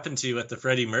 What happened to you at the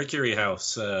Freddie Mercury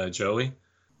house, Joey?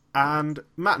 And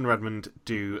Matt and Redmond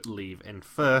do leave in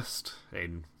first,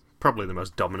 in probably the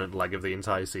most dominant leg of the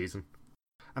entire season.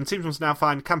 And teams must now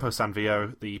find Campo San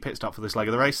Vio, the pit stop for this leg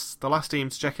of the race. The last team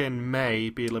to check in may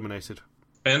be eliminated.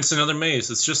 And it's another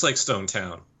maze. It's just like Stone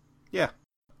Town. Yeah.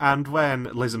 And when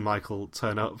Liz and Michael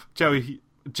turn up, Joey,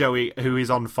 who is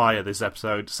on fire this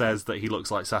episode, says that he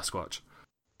looks like Sasquatch.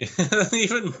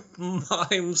 Even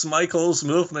mimes Michael's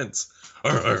movements.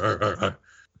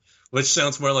 Which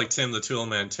sounds more like Tim the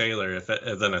Toolman Taylor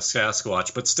than a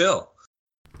Sasquatch, but still.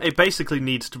 It basically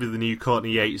needs to be the new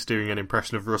Courtney Yates doing an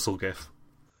impression of Russell GIF.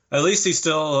 At least he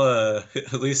still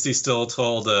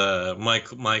told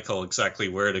Michael exactly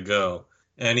where to go,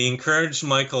 and he encouraged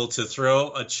Michael to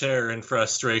throw a chair in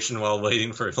frustration while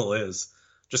waiting for Liz.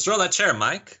 Just throw that chair,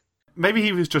 Mike. Maybe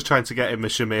he was just trying to get him a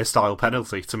Shamir-style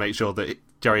penalty to make sure that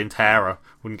Joey and Tara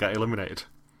wouldn't get eliminated.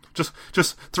 Just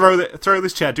throw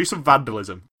this chair, do some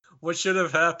vandalism. What should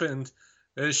have happened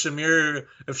is if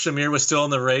Shamir was still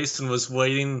in the race and was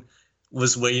waiting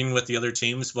with the other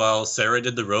teams while Sarah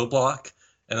did the roadblock,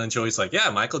 and then Joey's like,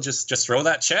 "Yeah, Michael, just throw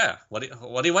that chair. What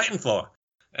are you waiting for?"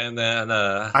 And then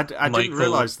I didn't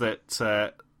realize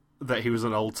that he was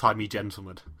an old-timey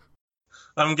gentleman.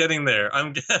 I'm getting there.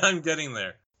 I'm getting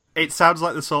there. It sounds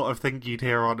like the sort of thing you'd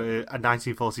hear on a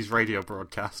 1940s radio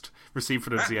broadcast. Receive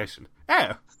pronunciation.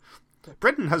 Oh,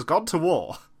 Britain has gone to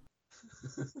war.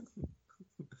 Are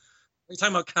you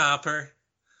talking about copper?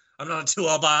 I'm not a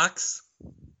toolbox.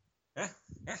 Yeah?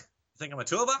 You think I'm a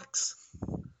toolbox?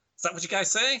 Is that what you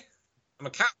guys say? I'm a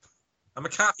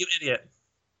cop, you idiot.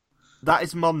 That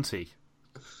is Monty.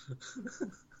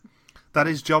 That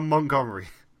is John Montgomery.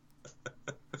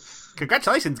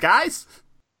 Congratulations, guys!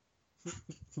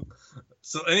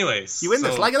 So anyways... You win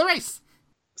this leg of the race!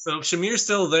 So Shamir's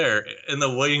still there in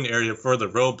the waiting area for the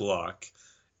roadblock.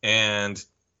 And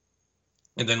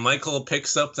then Michael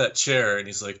picks up that chair and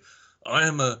he's like, I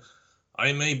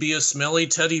may be a smelly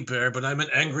teddy bear, but I'm an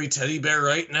angry teddy bear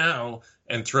right now.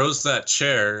 And throws that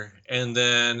chair, and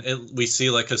then we see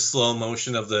like a slow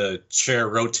motion of the chair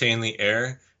rotating in the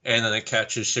air, and then it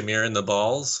catches Shamir in the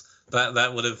balls.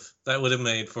 That would have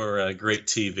made for great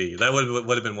TV. That would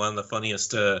have been one of the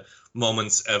funniest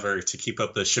moments ever to keep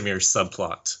up the Shamir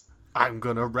subplot. I'm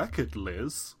gonna wreck it,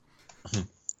 Liz.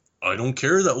 I don't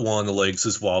care that one of the legs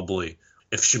is wobbly.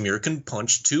 If Shamir can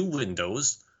punch 2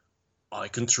 windows, I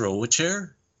can throw a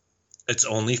chair. It's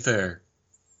only fair.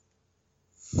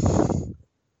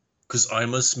 'Cause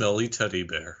I'm a smelly teddy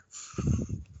bear.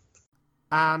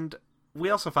 And we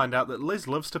also find out that Liz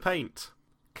loves to paint.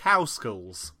 Cow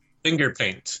skulls. Finger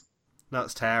paint.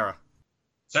 That's Tara.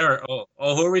 Sarah, who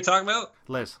are we talking about?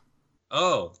 Liz.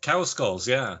 Oh, cow skulls,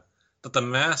 yeah. But the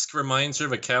mask reminds her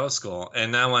of a cow skull,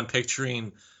 and now I'm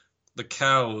picturing the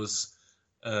cows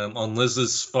on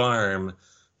Liz's farm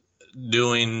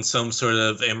doing some sort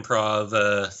of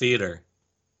improv theater,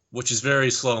 which is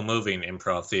very slow moving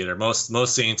improv theater. Most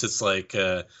scenes, it's like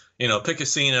pick a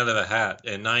scene out of a hat,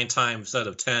 and 9 times out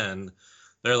of 10,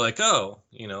 they're like,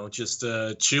 just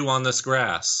chew on this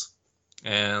grass.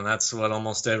 And that's what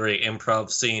almost every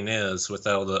improv scene is with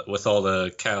all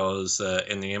the cows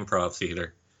in the improv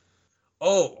theater.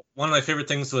 Oh, one of my favorite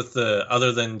things with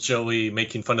other than Joey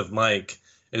making fun of Mike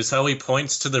is how he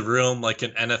points to the room like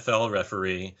an NFL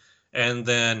referee, and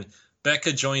then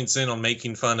Becca joins in on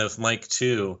making fun of Mike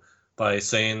too by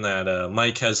saying that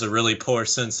Mike has a really poor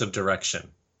sense of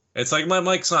direction. It's like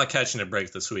Mike's not catching a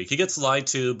break this week. He gets lied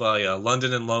to by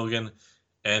London and Logan,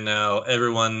 and now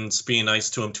everyone's being nice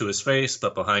to him to his face,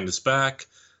 but behind his back,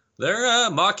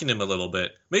 they're mocking him a little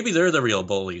bit. Maybe they're the real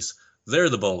bullies. They're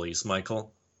the bullies,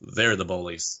 Michael. They're the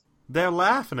bullies. They're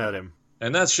laughing at him.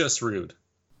 And that's just rude.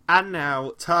 And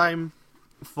now, time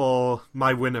for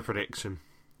my winner prediction.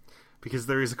 Because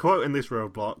there is a quote in this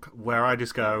roadblock where I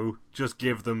just go, just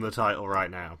give them the title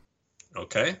right now.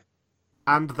 Okay.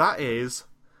 And that is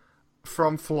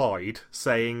from Floyd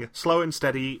saying, slow and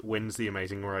steady wins the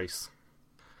amazing race.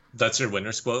 That's your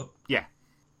winner's quote? Yeah.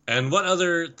 And what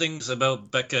other things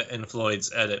about Becca and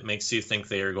Floyd's edit makes you think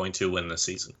they are going to win this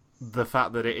season? The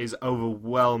fact that it is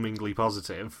overwhelmingly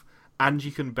positive, and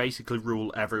you can basically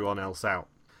rule everyone else out.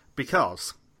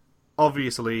 Because,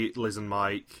 obviously, Liz and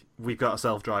Mike, we've got a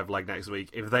self-drive leg next week.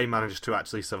 If they manage to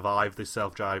actually survive this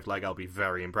self-drive leg, I'll be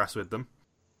very impressed with them.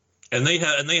 And they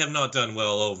have not done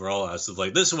well overall as of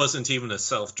late. This wasn't even a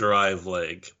self-drive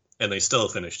leg, and they still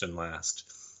finished in last.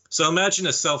 So imagine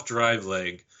a self-drive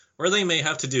leg where they may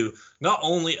have to do not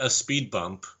only a speed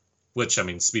bump, which, I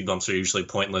mean, speed bumps are usually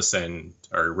pointless and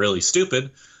are really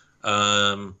stupid,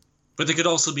 but they could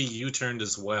also be U-turned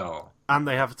as well. And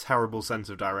they have a terrible sense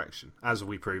of direction, as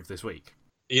we proved this week.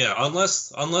 Yeah,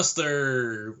 unless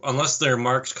their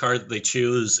marked card they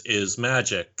choose is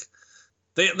magic,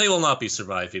 they will not be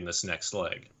surviving this next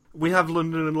leg. We have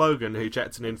London and Logan, who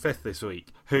checked in 5th this week,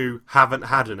 who haven't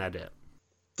had an edit.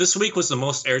 This week was the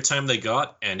most airtime they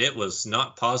got, and it was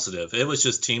not positive. It was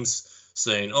just teams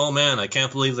saying, oh man, I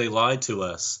can't believe they lied to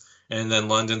us. And then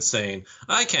London saying,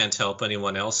 I can't help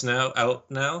anyone else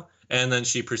out now. And then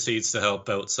she proceeds to help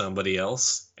out somebody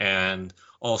else. And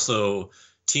also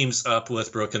teams up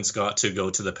with Brooke and Scott to go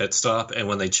to the pit stop. And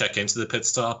when they check into the pit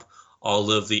stop,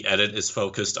 all of the edit is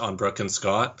focused on Brooke and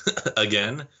Scott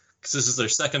again. Because this is their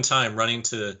second time running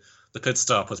to the pit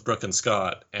stop with Brooke and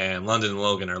Scott. And London and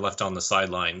Logan are left on the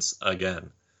sidelines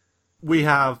again. We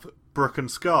have Brooke and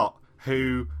Scott,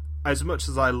 who, as much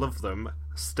as I love them,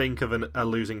 stink of a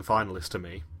losing finalist to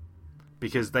me.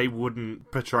 Because they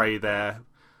wouldn't portray their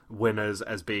winners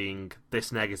as being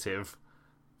this negative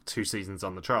 2 seasons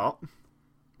on the trot.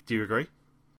 Do you agree?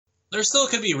 There still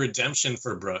could be redemption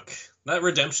for Brooke. That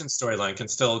redemption storyline can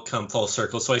still come full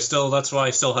circle. So that's why I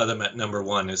still have them at number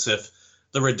 1, is if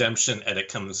the redemption edit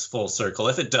comes full circle.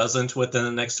 If it doesn't within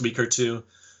the next week or 2,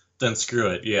 then screw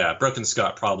it. Yeah, Brooke and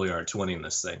Scott probably aren't winning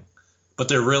this thing. But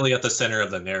they're really at the center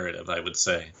of the narrative, I would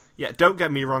say. Yeah, don't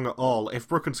get me wrong at all. If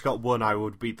Brooke and Scott won, I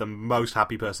would be the most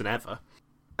happy person ever.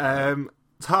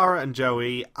 Tara and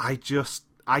Joey, I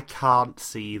can't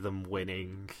see them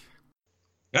winning.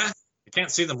 Yeah? You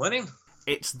can't see them winning?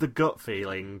 It's the gut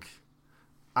feeling.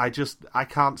 I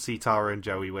can't see Tara and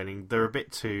Joey winning. They're a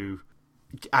bit too,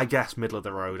 I guess, middle of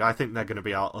the road. I think they're going to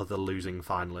be our other losing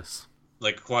finalists.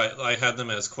 I had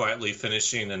them as quietly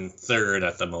finishing in 3rd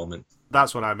at the moment.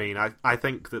 That's what I mean. I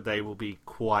think that they will be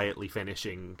quietly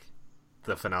finishing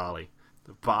the finale,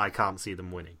 but I can't see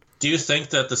them winning. Do you think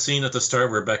that the scene at the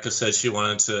start where Becca said she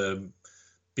wanted to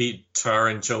beat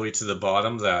Tara and Joey to the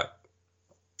bottom, that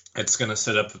it's going to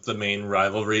set up the main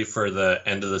rivalry for the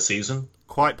end of the season?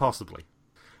 Quite possibly.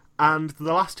 And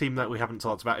the last team that we haven't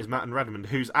talked about is Matt and Redmond,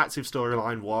 whose active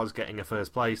storyline was getting a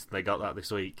 1st place. They got that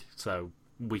this week, so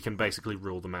we can basically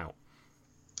rule them out.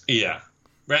 Yeah.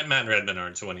 Matt and Redmond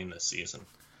aren't winning this season.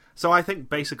 So I think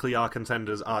basically our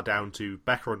contenders are down to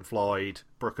Becca and Floyd,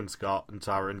 Brooke and Scott, and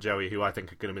Tara and Joey, who I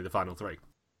think are going to be the final 3.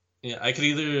 Yeah, I could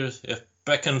either, if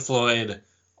Becca and Floyd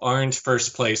Orange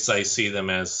first place, I see them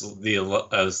as the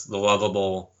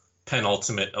lovable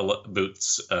penultimate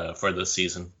boots for the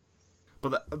season.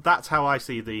 But that's how I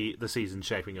see the season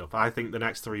shaping up. I think the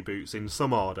next 3 boots, in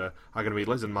some order, are going to be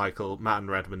Liz and Michael, Matt and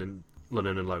Redmond, and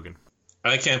London and Logan.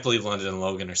 I can't believe London and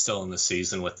Logan are still in the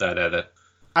season with that edit.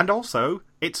 And also,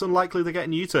 it's unlikely they're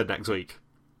getting U-turned next week.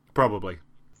 Probably.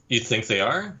 You think they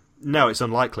are? No, it's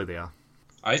unlikely they are.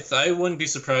 I wouldn't be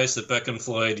surprised if Beck and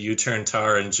Floyd U-turn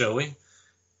Tara and Joey,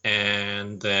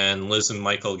 and then Liz and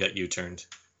Michael get U-turned.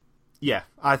 Yeah,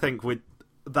 I think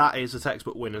that is a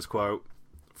textbook winner's quote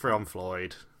from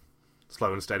Floyd.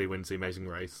 Slow and steady wins the amazing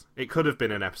race. It could have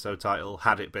been an episode title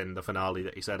had it been the finale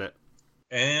that he said it.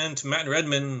 And Matt and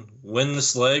Redmond win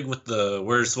this leg with the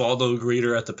Where's Waldo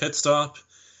greeter at the pit stop.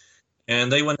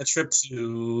 And they went a trip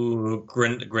to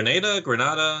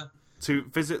Grenada, to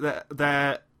visit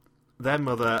their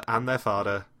mother and their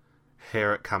father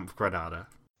here at Camp Grenada.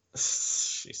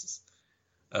 Jesus.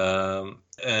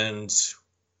 And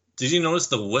did you notice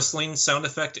the whistling sound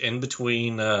effect in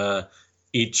between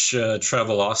each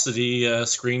Travelocity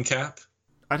screen cap?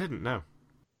 I didn't know.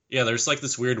 Yeah, there's like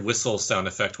this weird whistle sound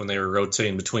effect when they were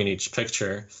rotating between each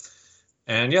picture.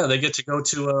 And yeah, they get to go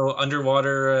to an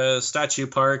underwater statue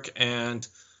park, and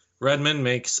Redmond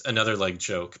makes another leg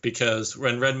joke, because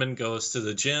when Redmond goes to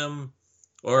the gym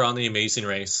or on the Amazing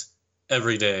Race,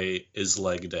 every day is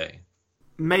leg day.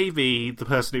 Maybe the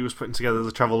person who was putting together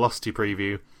the Travelocity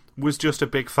preview was just a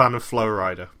big fan of Flow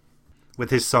Rider,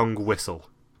 with his song Whistle.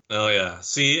 Oh yeah,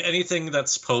 see, anything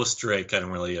that's post-Drake I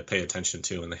don't really pay attention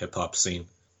to in the hip-hop scene.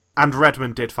 And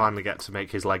Redmond did finally get to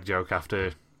make his leg joke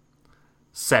after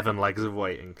 7 legs of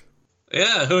waiting.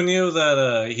 Yeah, who knew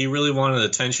that he really wanted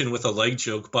attention with a leg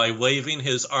joke by waving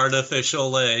his artificial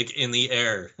leg in the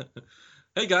air.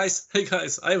 Hey guys,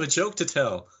 I have a joke to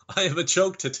tell.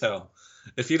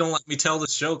 If you don't let me tell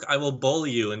this joke, I will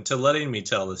bully you into letting me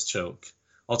tell this joke.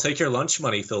 I'll take your lunch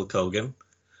money, Phil Kogan.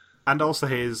 And also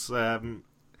his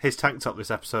tank top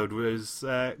this episode was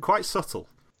quite subtle.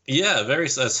 Yeah, very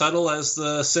subtle as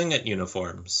the Sing It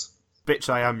uniforms. Bitch,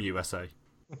 I am USA.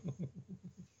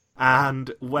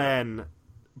 And when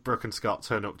Brooke and Scott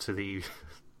turn up to the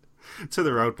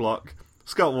roadblock,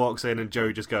 Scott walks in and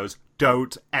Joey just goes,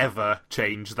 "Don't ever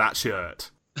change that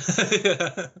shirt."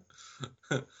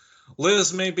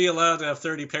 Liz may be allowed to have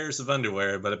 30 pairs of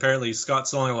underwear, but apparently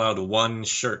Scott's only allowed 1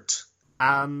 shirt.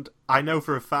 And I know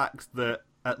for a fact that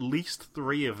at least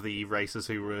 3 of the racers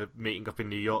who were meeting up in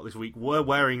New York this week were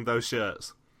wearing those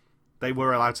shirts. They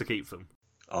were allowed to keep them.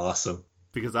 Awesome.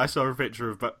 Because I saw a picture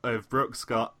of Brooke,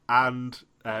 Scott, and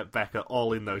Becca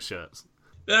all in those shirts.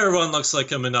 Everyone looks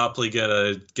like a Monopoly get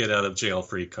out of jail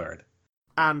free card.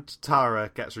 And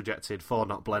Tara gets rejected for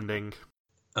not blending.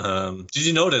 Did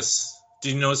you notice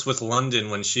with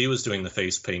London when she was doing the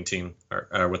face painting,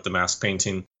 or with the mask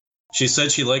painting, she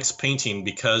said she likes painting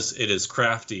because it is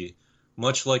crafty,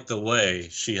 much like the way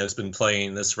she has been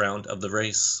playing this round of the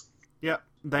race. Yep,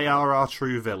 they are our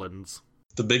true villains.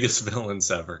 The biggest villains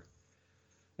ever.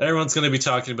 Everyone's going to be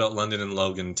talking about London and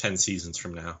Logan 10 seasons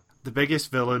from now. The biggest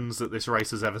villains that this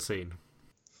race has ever seen.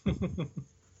 And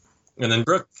then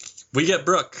Brooke. We get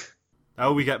Brooke.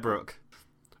 Oh, we get Brooke.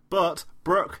 But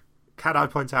Brooke, can I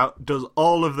point out, does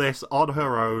all of this on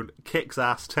her own, kicks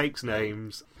ass, takes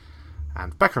names.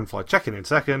 And Becca and Floyd checking in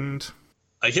second.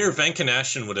 I hear Venk and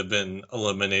Ashton would have been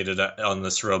eliminated on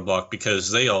this roadblock because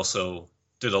they also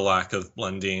did a lack of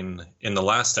blending in the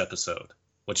last episode,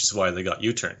 which is why they got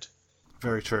U-turned.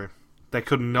 Very true. They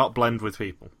could not blend with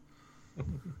people.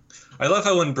 I love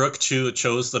how when Brooke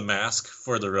chose the mask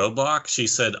for the roadblock, she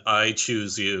said, "I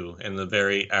choose you," in the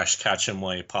very Ash Ketchum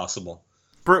way possible.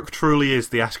 Brooke truly is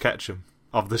the Ash Ketchum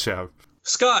of the show.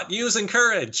 Scott, using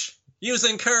courage!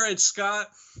 Using courage,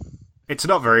 Scott! It's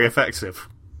not very effective.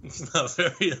 It's not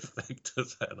very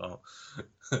effective at all.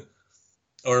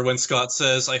 Or when Scott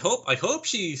says, I hope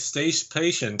she stays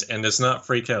patient and does not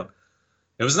freak out.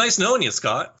 It was nice knowing you,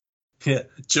 Scott. Yeah,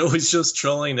 Joey's just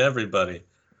trolling everybody.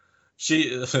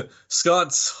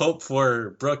 Scott's hope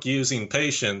for Brooke using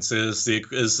patience is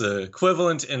the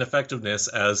equivalent in effectiveness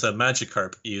as a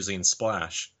Magikarp using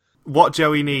Splash. What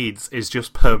Joey needs is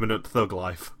just permanent thug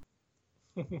life.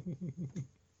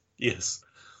 Yes.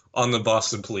 On the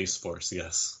Boston Police Force,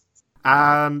 yes.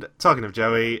 And talking of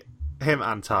Joey, him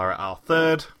and Tara are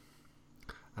third.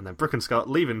 And then Brooke and Scott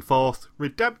leaving fourth.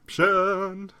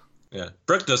 Redemption! Yeah,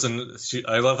 Brooke doesn't...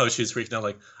 I love how she's freaking out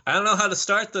like, I don't know how to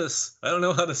start this.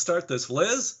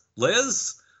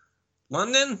 Liz?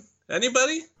 London?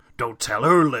 Anybody? Don't tell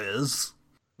her, Liz.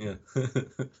 Yeah.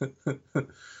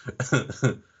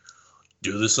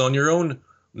 Do this on your own.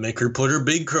 Make her put her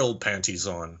big curl panties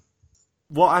on.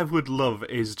 What I would love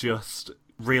is just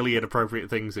really inappropriate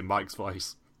things in Mike's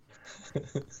voice.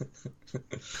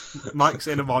 Mike's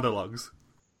inner monologues.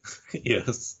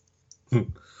 Yes.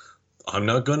 I'm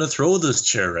not going to throw this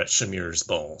chair at Shamir's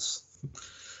balls.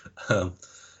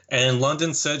 And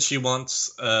London said she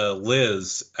wants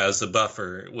Liz as a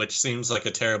buffer, which seems like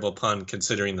a terrible pun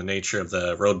considering the nature of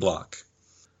the roadblock.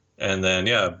 And then,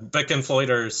 yeah, Beck and Floyd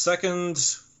are second.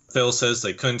 Phil says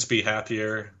they couldn't be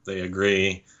happier. They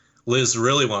agree. Liz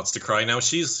really wants to cry. Now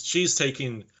she's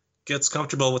gets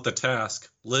comfortable with the task.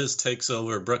 Liz takes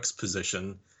over Brooke's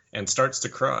position and starts to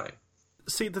cry.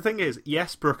 See, the thing is,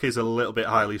 yes, Brooke is a little bit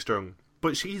highly strung,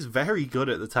 but she's very good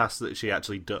at the tasks that she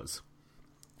actually does.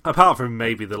 Apart from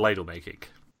maybe the ladle making.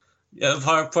 Yeah,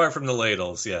 apart from the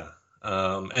ladles, yeah.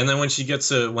 And then when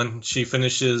she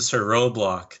finishes her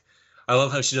roadblock, I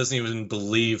love how she doesn't even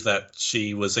believe that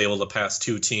she was able to pass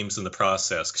 2 teams in the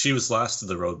process. She was last to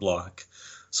the roadblock.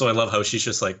 So I love how she's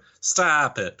just like,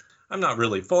 stop it. I'm not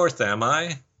really 4th, am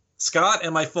I? Scott,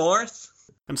 am I 4th?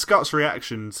 And Scott's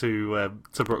reaction to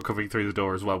Brooke coming through the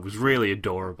door as well was really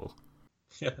adorable.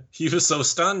 Yeah, he was so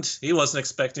stunned. He wasn't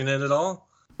expecting it at all.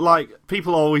 Like,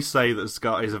 people always say that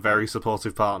Scott is a very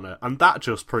supportive partner, and that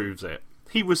just proves it.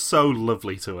 He was so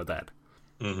lovely to her then.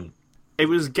 Mm-hmm. It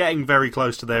was getting very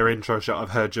close to their intro shot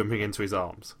of her jumping into his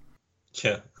arms.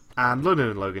 Yeah. And London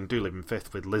and Logan do live in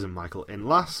 5th, with Liz and Michael in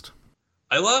last.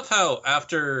 I love how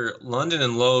after London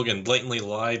and Logan blatantly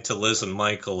lied to Liz and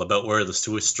Michael about where the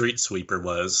street sweeper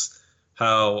was,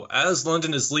 how as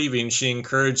London is leaving, she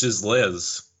encourages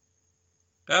Liz.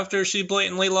 After she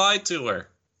blatantly lied to her.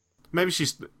 Maybe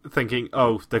she's thinking,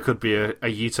 oh, there could be a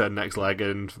U-turn next leg,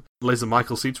 and Liz and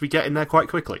Michael seem to be getting there quite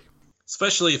quickly.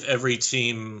 Especially if every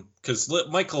team... Because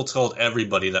Michael told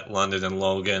everybody that London and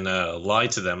Logan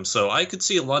lied to them, so I could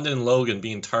see London and Logan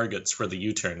being targets for the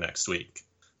U-turn next week.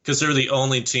 Because they're the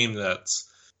only team that's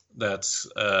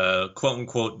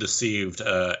quote-unquote deceived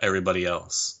everybody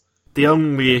else. The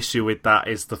only issue with that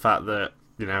is the fact that,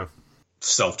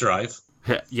 Self-drive?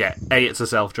 Yeah, A, it's a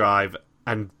self-drive,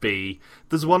 and B,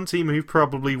 there's one team who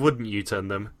probably wouldn't U-turn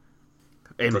them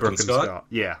in Brooke and Scott.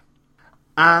 Yeah.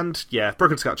 And, yeah,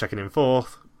 Brooke and Scott checking in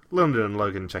 4th, London and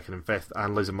Logan checking in 5th,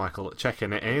 and Liz and Michael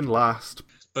checking it in last.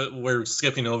 But we're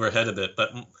skipping overhead a bit,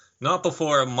 but not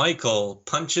before Michael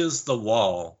punches the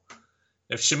wall.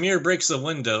 If Shamir breaks a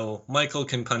window, Michael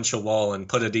can punch a wall and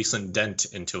put a decent dent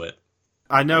into it.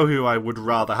 I know who I would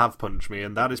rather have punch me,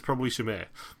 and that is probably Shamir.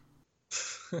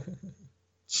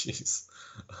 Jeez.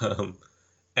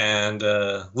 And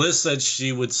Liz said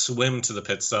she would swim to the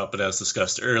pit stop, but as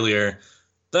discussed earlier,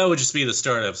 that would just be the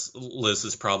start of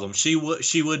Liz's problem. She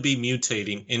would be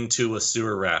mutating into a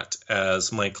sewer rat,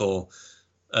 as Michael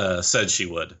said she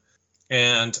would.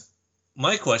 And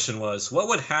my question was, what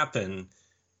would happen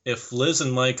if Liz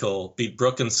and Michael beat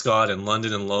Brooke and Scott and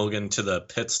London and Logan to the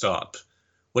pit stop?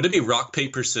 Would it be rock,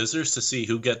 paper, scissors to see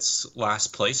who gets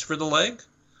last place for the leg?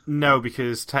 No,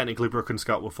 because technically Brooke and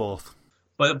Scott were 4th.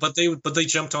 But they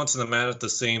jumped onto the mat at the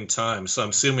same time, so I'm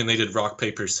assuming they did rock,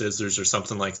 paper, scissors or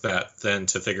something like that then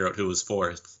to figure out who was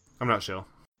 4th. I'm not sure.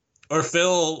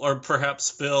 Or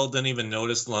perhaps Phil didn't even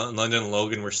notice London and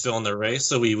Logan were still in the race,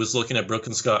 so he was looking at Brooke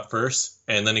and Scott first,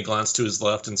 and then he glanced to his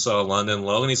left and saw London and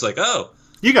Logan. He's like, "Oh,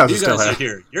 you guys are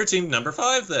here. You're team number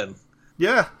 5 then."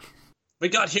 Yeah. We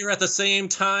got here at the same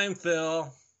time,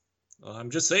 Phil. Well,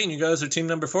 I'm just saying, you guys are team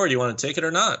number 4. Do you want to take it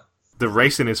or not? The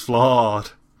racing is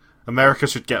flawed. America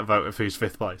should get a vote of who's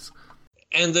 5th place.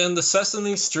 And then the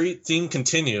Sesame Street theme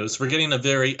continues. We're getting a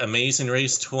very Amazing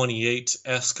Race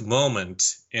 28-esque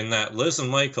moment in that Liz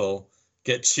and Michael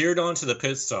get cheered onto the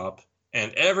pit stop,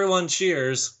 and everyone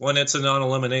cheers when it's a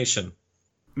non-elimination.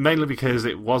 Mainly because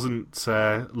it wasn't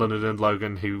London and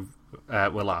Logan who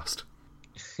were last.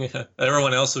 Yeah,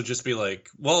 everyone else would just be like,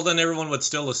 well, then everyone would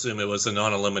still assume it was a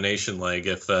non-elimination leg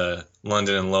if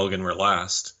London and Logan were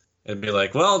last. It'd be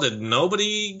like, well, did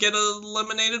nobody get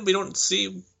eliminated? We don't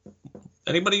see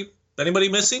anybody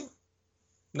missing?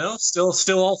 No?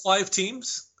 Still all 5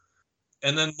 teams?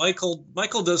 And then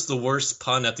Michael does the worst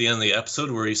pun at the end of the episode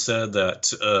where he said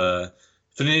that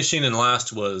finishing in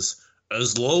last was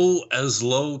as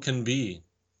low can be.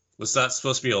 Was that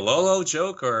supposed to be a low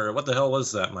joke, or what the hell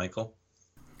was that, Michael?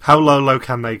 How low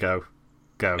can they go?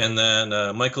 And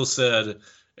then Michael said,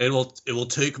 it will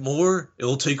take more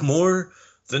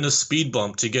than a speed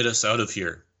bump to get us out of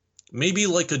here. Maybe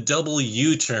like a double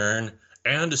U-turn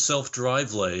and a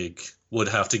self-drive leg would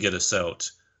have to get us out.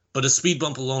 But a speed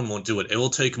bump alone won't do it. It will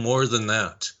take more than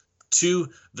that. 2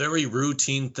 very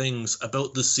routine things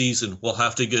about the season will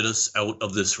have to get us out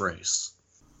of this race.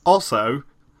 Also,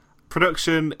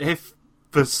 production, if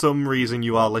for some reason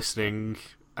you are listening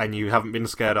and you haven't been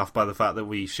scared off by the fact that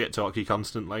we shit talk you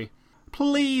constantly,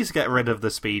 please get rid of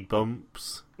the speed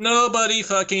bumps. Nobody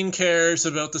fucking cares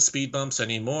about the speed bumps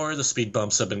anymore. The speed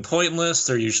bumps have been pointless.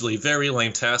 They're usually very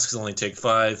lame tasks that only take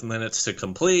 5 minutes to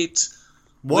complete.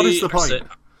 What is the point?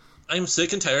 I'm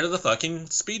sick and tired of the fucking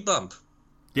speed bump.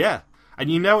 Yeah, and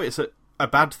you know it's a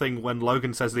bad thing when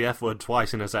Logan says the F word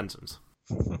twice in a sentence.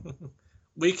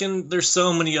 There's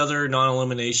so many other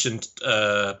non-elimination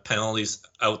penalties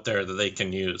out there that they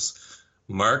can use.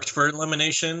 Marked for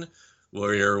elimination,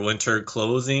 wear your winter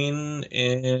clothing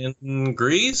in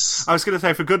Greece. I was going to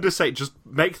say, for goodness sake, just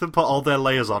make them put all their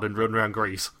layers on and run around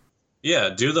Greece. Yeah,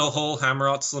 do the whole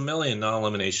Hammerot Slamillion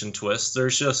non-elimination twist.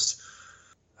 There's just...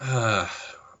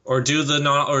 or do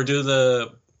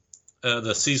the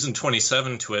season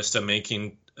 27 twist of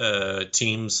making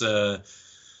teams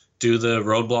do the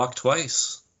roadblock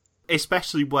twice.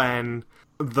 Especially when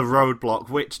the roadblock,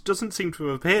 which doesn't seem to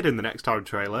have appeared in the next time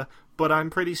trailer, but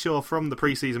I'm pretty sure from the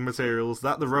preseason materials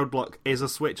that the roadblock is a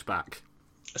switchback.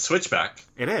 A switchback?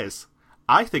 It is.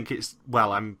 I think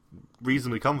I'm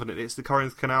reasonably confident it's the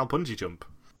Corinth Canal bungee jump.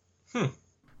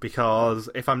 Because,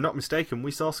 if I'm not mistaken, we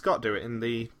saw Scott do it in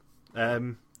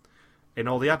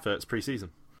all the adverts pre-season.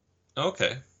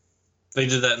 Okay. They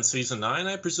did that in season 9,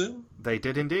 I presume? They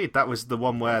did indeed. That was the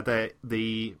one where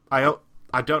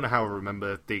I don't know how I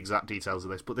remember the exact details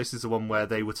of this, but this is the one where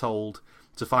they were told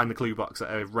to find the clue box at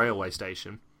a railway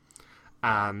station,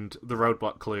 and the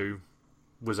roadblock clue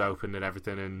was opened and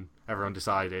everything, and everyone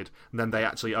decided. And then they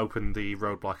actually opened the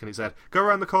roadblock, and it said, go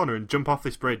around the corner and jump off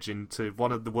this bridge into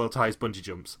one of the world's highest bungee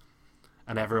jumps.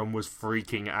 And everyone was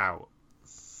freaking out.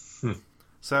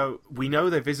 So, we know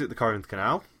they visit the Corinth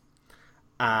Canal,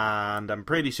 and I'm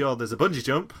pretty sure there's a bungee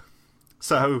jump.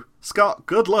 So, Scott,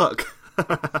 good luck!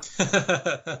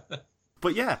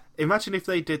 But yeah, imagine if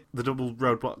they did the double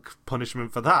roadblock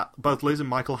punishment for that. Both Liz and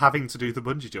Michael having to do the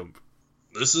bungee jump.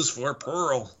 This is for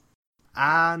Pearl.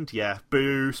 And yeah,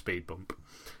 boo, speed bump.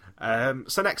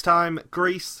 So next time,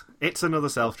 Greece. It's another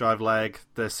self-drive leg.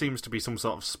 There seems to be some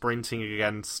sort of sprinting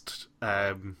against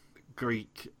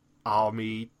Greek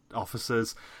army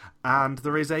officers. And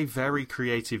there is a very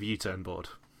creative U-turn board.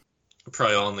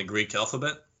 Probably all in the Greek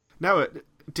alphabet? No,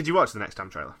 did you watch the next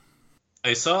time trailer?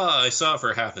 I saw it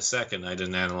for half a second. I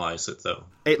didn't analyze it, though.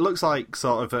 It looks like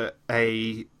sort of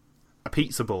a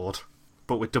pizza board,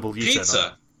 but with double U-turn Pizza? on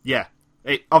it. Yeah.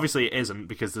 Obviously it isn't,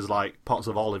 because there's like pots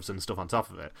of olives and stuff on top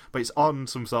of it, but it's on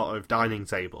some sort of dining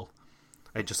table.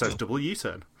 It just says double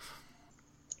U-turn.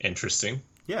 Interesting.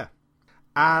 Yeah.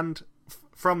 And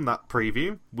from that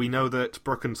preview, we know that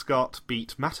Brooke and Scott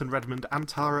beat Matt and Redmond and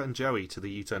Tara and Joey to the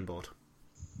U-turn board.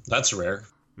 That's rare.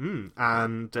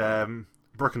 And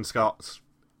Brooke and Scott,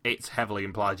 it's heavily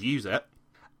implied, use it.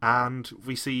 And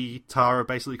we see Tara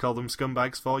basically call them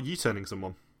scumbags for U-turning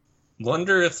someone.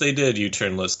 Wonder if they did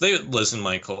U-turn Liz and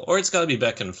Michael, or it's got to be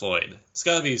Beck and Floyd. It's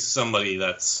got to be somebody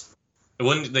that's...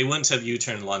 They wouldn't have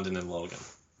U-turned London and Logan.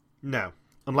 No,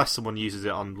 unless someone uses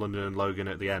it on London and Logan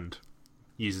at the end.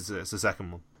 Uses it as the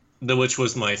second one. Which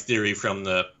was my theory from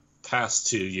the past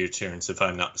 2 U-turns, if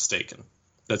I'm not mistaken.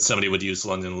 That somebody would use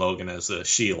London and Logan as a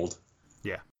shield.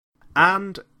 Yeah.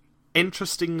 And,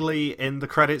 interestingly, in the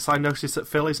credits, I noticed that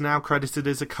Phil is now credited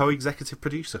as a co-executive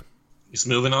producer. He's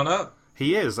moving on up.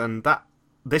 He is, and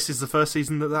this is the first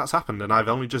season that's happened, and I've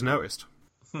only just noticed.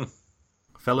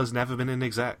 Phil has never been an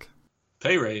exec.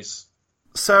 Pay raise.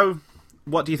 So,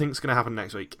 what do you think is going to happen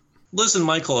next week? Liz and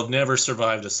Michael have never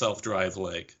survived a self-drive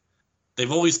leg.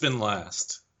 They've always been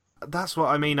last. That's what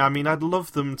I mean. I mean, I'd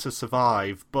love them to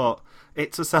survive, but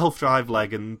it's a self-drive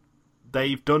leg, and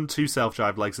they've done 2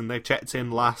 self-drive legs, and they've checked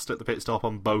in last at the pit stop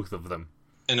on both of them.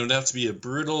 And it would have to be a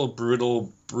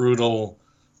brutal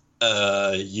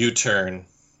U-turn,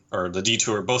 or the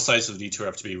detour. Both sides of the detour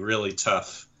have to be really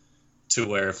tough, to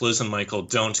where if Liz and Michael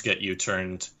don't get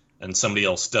U-turned and somebody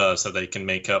else does, that they can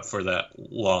make up for that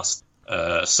lost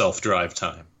self-drive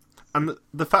time. And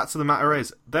the fact of the matter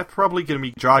is, they're probably going to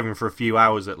be driving for a few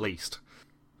hours at least.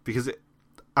 Because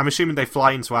I'm assuming they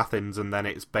fly into Athens and then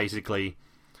it's basically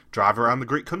drive around the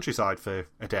Greek countryside for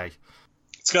a day.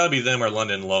 It's got to be them or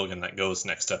London Logan that goes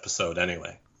next episode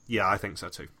anyway. Yeah, I think so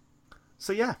too.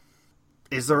 So yeah.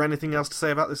 Is there anything else to say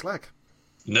about this leg?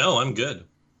 No, I'm good.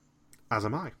 As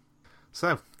am I.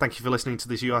 So, thank you for listening to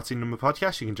this URT number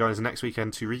podcast. You can join us next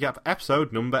weekend to recap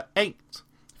episode number 8.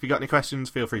 If you've got any questions,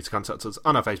 feel free to contact us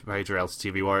on our Facebook page, Reality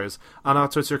TV Warriors, on our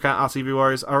Twitter account, RTV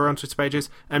Warriors, or on Twitter pages,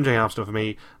 MJ Armstrong for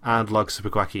me, and Log Super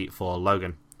Quacky for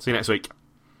Logan. See you next week.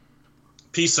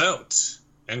 Peace out,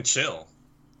 and chill,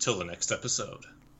 till the next episode.